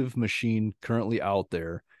productive machine currently out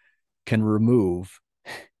there, can remove,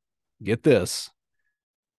 get this,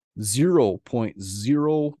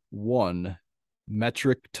 0.01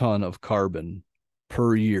 metric ton of carbon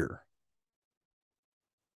per year.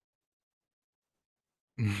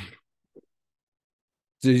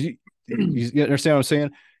 So you understand what I'm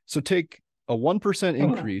saying? So take a 1%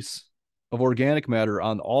 increase of organic matter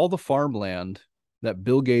on all the farmland that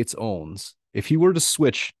Bill Gates owns. If he were to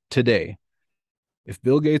switch today, if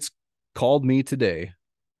Bill Gates called me today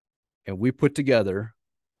and we put together,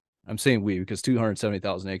 I'm saying we because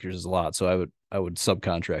 270,000 acres is a lot. So I would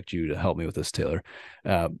subcontract you to help me with this, Taylor.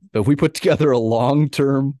 But if we put together a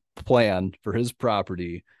long-term plan for his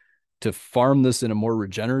property to farm this in a more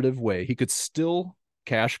regenerative way, he could still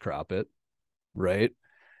cash crop it, right?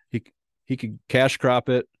 He he could cash crop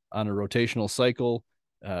it on a rotational cycle.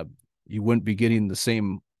 Uh, you wouldn't be getting the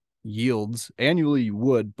same yields annually. You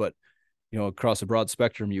would, but across a broad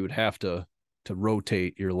spectrum, you would have to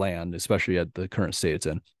rotate your land, especially at the current state it's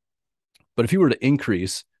in. But if you were to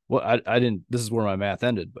increase, well, I didn't. This is where my math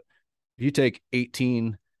ended. But if you take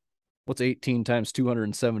 18, what's 18 times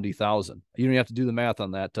 270,000? You don't have to do the math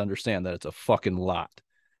on that to understand that it's a fucking lot,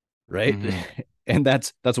 right? Mm-hmm. And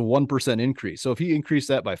that's a 1% increase. So if he increased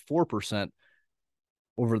that by 4%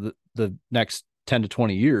 over the next 10 to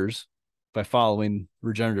 20 years by following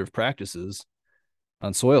regenerative practices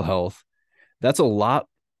on soil health, that's a lot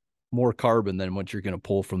more carbon than what you're going to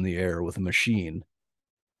pull from the air with a machine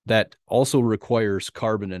that also requires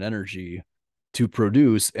carbon and energy to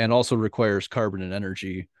produce and also requires carbon and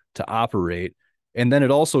energy to operate. And then it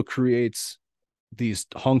also creates these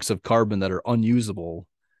hunks of carbon that are unusable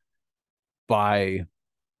by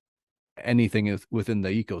anything within the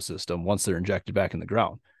ecosystem once they're injected back in the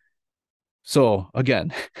ground. So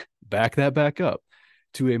again, back that back up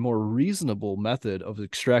to a more reasonable method of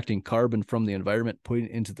extracting carbon from the environment, putting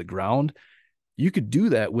it into the ground. You could do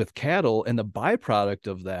that with cattle, and the byproduct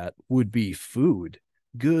of that would be food,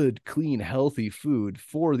 good, clean, healthy food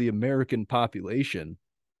for the American population.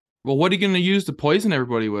 Well, what are you going to use to poison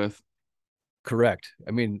everybody with? Correct.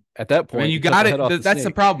 I mean, at that I mean, point, you you cut got the head it. off the That's the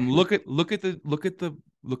snake. problem. Look at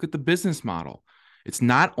the business model. It's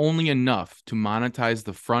not only enough to monetize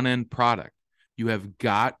the front end product. You have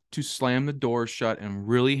got to slam the door shut and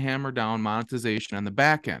really hammer down monetization on the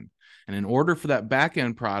back end. And in order for that back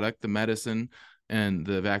end product, the medicine and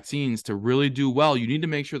the vaccines to really do well, you need to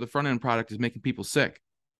make sure the front end product is making people sick.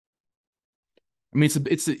 I mean,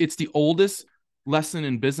 it's the oldest lesson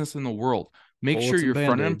in business in the world. Make sure Bullets and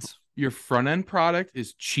band-aids. your front end product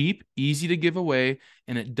is cheap, easy to give away,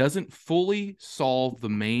 and it doesn't fully solve the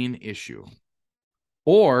main issue.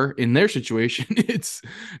 Or in their situation, it's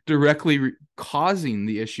directly causing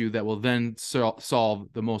the issue that will then solve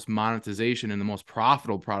the most monetization and the most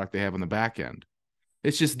profitable product they have on the back end.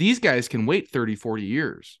 It's just these guys can wait 30, 40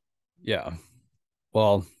 years. Yeah.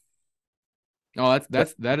 Well, Oh,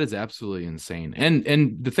 but that is absolutely insane.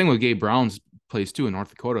 And the thing with Gabe Brown's place too in North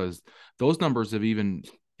Dakota is those numbers have even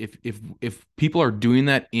if people are doing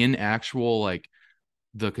that in actual like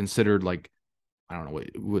the considered like I don't know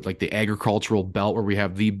with like the agricultural belt where we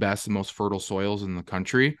have the best and most fertile soils in the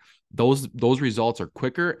country, those results are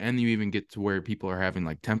quicker and you even get to where people are having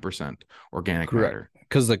like 10% organic correct. matter.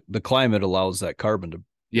 Because the climate allows that carbon to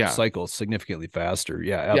Yeah. cycle significantly faster.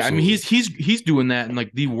 Yeah, Yeah, I mean absolutely. he's doing that in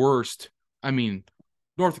like the worst. I mean,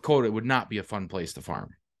 North Dakota would not be a fun place to farm.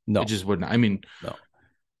 It No, just wouldn't. I mean, no.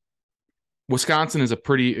 Wisconsin is a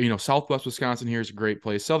pretty, Southwest Wisconsin here is a great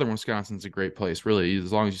place. Southern Wisconsin is a great place, really,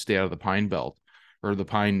 as long as you stay out of the pine belt or the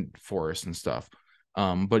pine forest and stuff.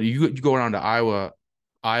 But you go down to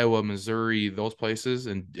Iowa, Missouri, those places,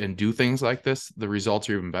 and do things like this, the results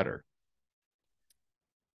are even better.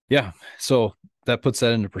 Yeah. So that puts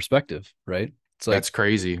that into perspective, right? It's like That's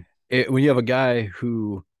crazy when you have a guy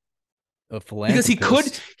who a because he could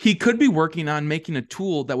philanthropist. he could be working on making a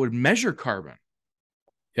tool that would measure carbon.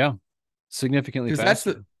 Yeah, significantly Because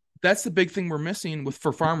faster. that's the big thing we're missing with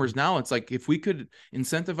for farmers now. It's like if we could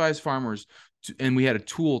incentivize farmers and we had a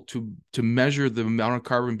tool to measure the amount of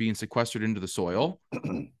carbon being sequestered into the soil,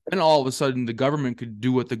 and all of a sudden the government could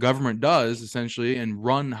do what the government does essentially and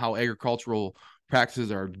run how agricultural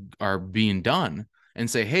practices are being done. and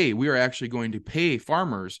say, hey, we are actually going to pay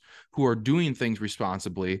farmers who are doing things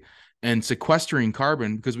responsibly and sequestering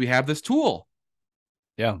carbon because we have this tool.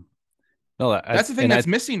 Yeah. No, That's the thing that's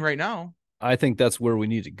missing right now. I think that's where we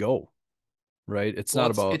need to go, right? It's Well, not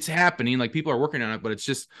it's about, it's happening. Like people are working on it, but it's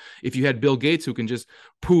just if you had Bill Gates who can just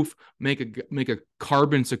poof make a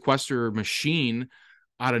carbon sequester machine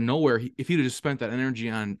out of nowhere, if he'd have just spent that energy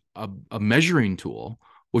on a measuring tool,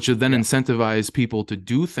 which would then yeah. incentivize people to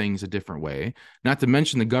do things a different way. Not to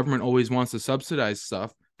mention the government always wants to subsidize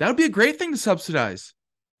stuff. That would be a great thing to subsidize.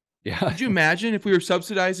 Yeah. Could you imagine if we were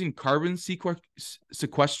subsidizing carbon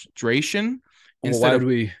sequestration Well, instead of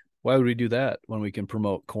why would we do that when we can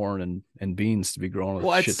promote corn and beans to be grown with a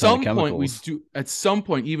well, at shit ton of some point we chemicals? do. At some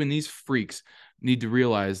point, even these freaks need to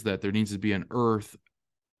realize that there needs to be an Earth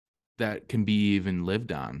that can be even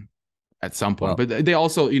lived on at some point. Well, But they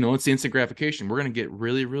also, it's the instant gratification. We're going to get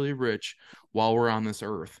really, really rich while we're on this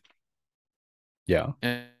Earth. yeah.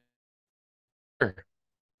 And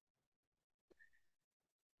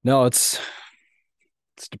No, it's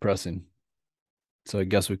depressing. So I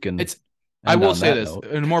guess we can it's, I end will on say that this note.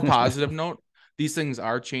 in a more positive note. These things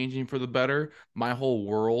are changing for the better. My whole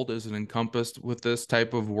world is encompassed with this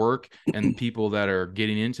type of work and people that are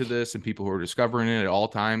getting into this and people who are discovering it at all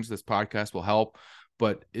times. This podcast will help,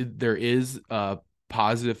 but there is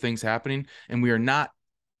positive things happening, and we are not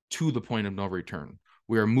to the point of no return.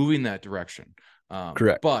 We are moving that direction,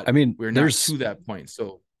 Correct. I but mean, we're not to that point.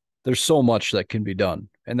 So there's so much that can be done.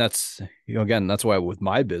 And that's, again, that's why with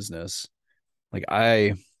my business, like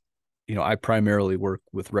I primarily work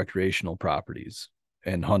with recreational properties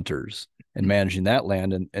and hunters and managing that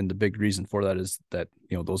land. And the big reason for that is that,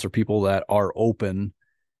 those are people that are open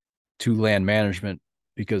to land management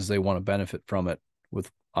because they want to benefit from it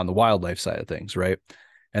with on the wildlife side of things. Right.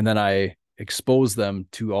 And then I expose them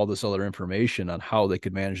to all this other information on how they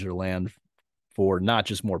could manage their land for not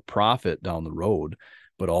just more profit down the road,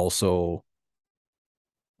 but also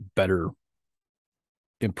better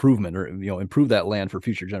improvement, or improve that land for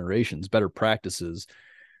future generations, better practices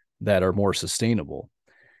that are more sustainable.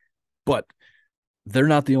 But they're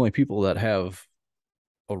not the only people that have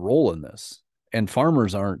a role in this, and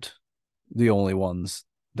farmers aren't the only ones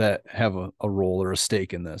that have a role or a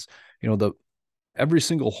stake in this. The every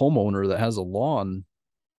single homeowner that has a lawn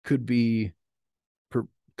could be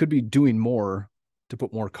could be doing more to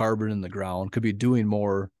put more carbon in the ground, could be doing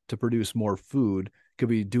more to produce more food, could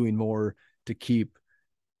be doing more to keep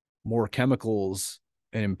more chemicals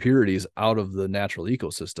and impurities out of the natural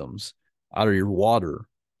ecosystems, out of your water,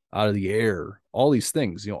 out of the air, all these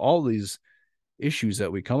things. All these issues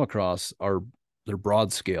that we come across are they're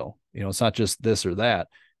broad scale. It's not just this or that.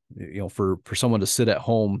 For someone to sit at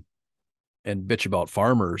home and bitch about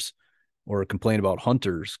farmers or complain about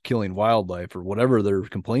hunters killing wildlife or whatever they're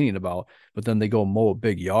complaining about, but then they go mow a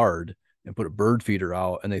big yard and put a bird feeder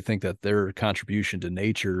out and they think that their contribution to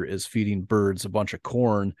nature is feeding birds a bunch of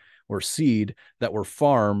corn or seed that were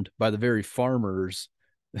farmed by the very farmers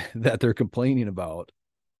that they're complaining about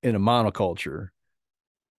in a monoculture,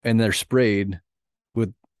 and they're sprayed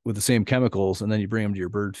with the same chemicals, and then you bring them to your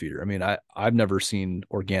bird feeder. I mean, I've never seen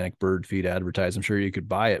organic bird feed advertised. I'm sure you could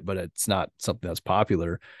buy it, but it's not something that's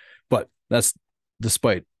popular. But that's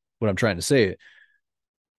despite what I'm trying to say.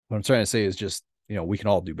 What I'm trying to say is just, we can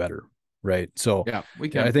all do better, right? So yeah, we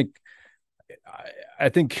yeah, I can.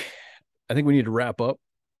 think I think we need to wrap up.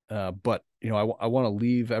 But I want to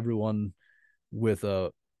leave everyone with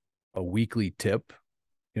a weekly tip.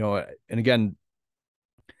 And again,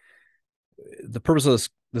 the purpose of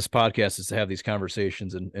this podcast is to have these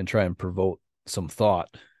conversations and try and provoke some thought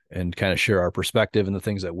and kind of share our perspective and the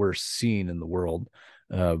things that we're seeing in the world,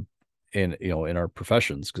 uh, in our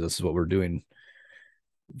professions, because this is what we're doing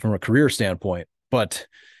from a career standpoint. But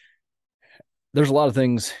there's a lot of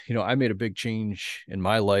things. I made a big change in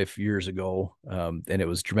my life years ago, and it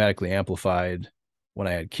was dramatically amplified when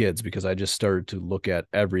I had kids, because I just started to look at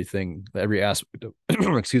everything, every aspect of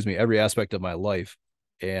excuse me, every aspect of my life,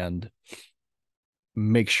 and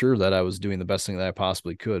make sure that I was doing the best thing that I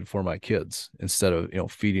possibly could for my kids, instead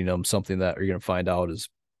of, feeding them something that you're going to find out is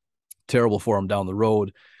terrible for them down the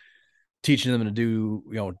road, teaching them to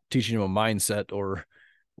do, teaching them a mindset or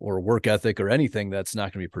work ethic or anything that's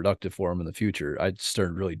not going to be productive for them in the future. I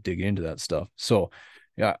started really digging into that stuff. So,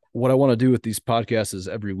 yeah, what I want to do with these podcasts is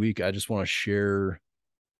every week I just want to share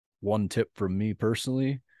one tip from me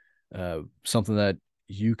personally, something that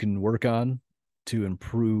you can work on to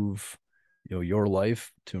improve, your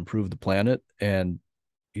life, to improve the planet. And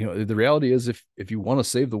the reality is, if you want to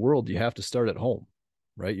save the world, you have to start at home,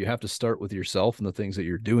 right? You have to start with yourself and the things that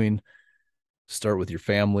you're doing. Start with your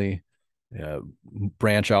family, uh,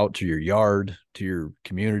 branch out to your yard, to your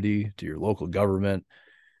community, to your local government,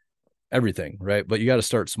 everything, right? But you got to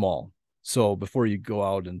start small. So before you go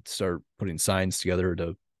out and start putting signs together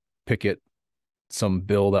to picket some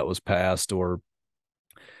bill that was passed or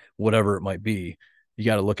whatever it might be, you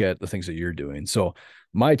got to look at the things that you're doing. So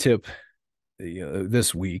my tip,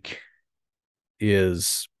 this week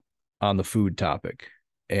is on the food topic,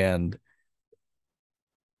 and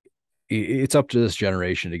it's up to this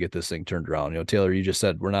generation to get this thing turned around. Taylor, you just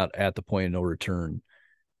said we're not at the point of no return.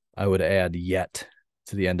 I would add yet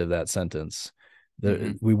to the end of that sentence.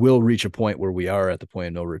 Mm-hmm. We will reach a point where we are at the point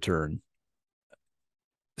of no return.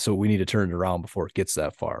 So we need to turn it around before it gets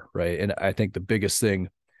that far, right? And I think the biggest thing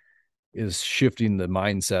is shifting the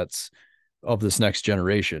mindsets of this next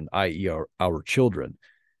generation, i.e., our children.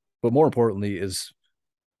 But more importantly, is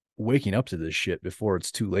waking up to this shit before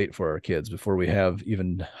it's too late for our kids, before we have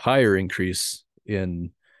even higher increase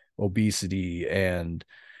in obesity and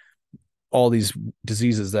all these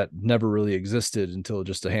diseases that never really existed until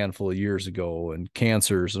just a handful of years ago, and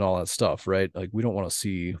cancers and all that stuff, right? Like, we don't want to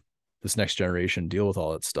see this next generation deal with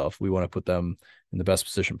all that stuff. We want to put them in the best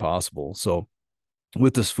position possible. So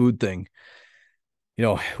with this food thing,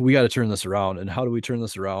 we got to turn this around. And how do we turn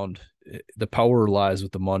this around? The power lies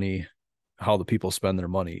with the money, how the people spend their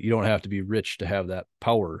money. You don't have to be rich to have that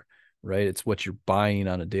power, right? It's what you're buying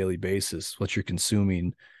on a daily basis, what you're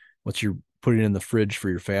consuming, what you're putting in the fridge for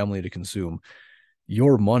your family to consume.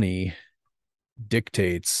 Your money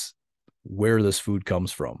dictates where this food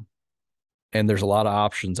comes from. And there's a lot of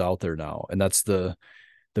options out there now. And that's the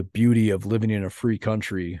beauty of living in a free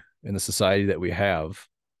country in the society that we have.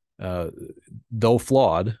 Uh, though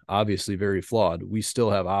flawed, obviously very flawed, we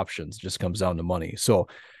still have options. It just comes down to money. So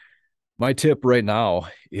my tip right now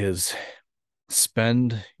is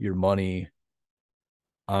spend your money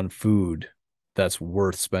on food that's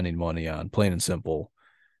worth spending money on, plain and simple.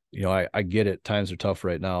 I get it. Times are tough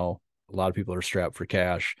right now. A lot of people are strapped for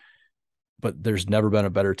cash, but there's never been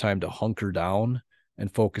a better time to hunker down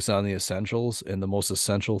and focus on the essentials. And the most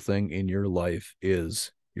essential thing in your life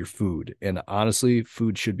is your food. And honestly,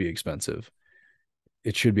 food should be expensive.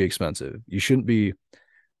 It should be expensive. You shouldn't be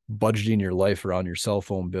budgeting your life around your cell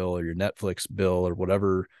phone bill or your Netflix bill or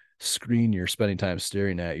whatever screen you're spending time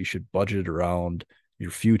staring at. You should budget around your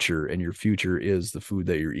future, and your future is the food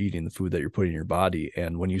that you're eating, the food that you're putting in your body.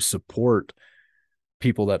 And when you support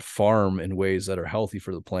people that farm in ways that are healthy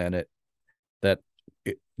for the planet, that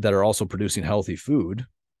that are also producing healthy food,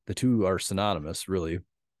 the two are synonymous, really,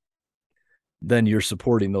 then you're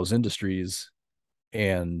supporting those industries,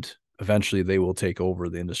 and eventually they will take over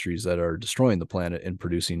the industries that are destroying the planet and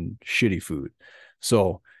producing shitty food.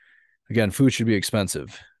 So again, food should be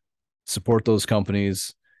expensive. Support those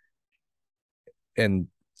companies, and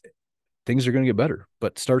things are going to get better,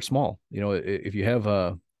 but start small. If you have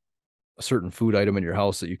a certain food item in your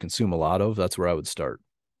house that you consume a lot of, that's where I would start.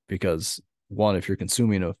 Because one, if you're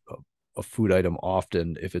consuming a food item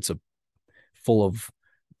often, if it's a full of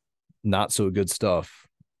not so good stuff,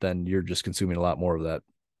 then you're just consuming a lot more of that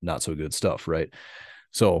not so good stuff, right?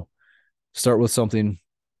 So start with something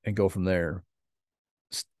and go from there.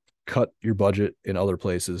 Cut your budget in other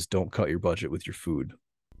places. Don't cut your budget with your food.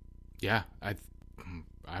 Yeah, I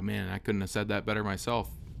mean, I couldn't have said that better myself.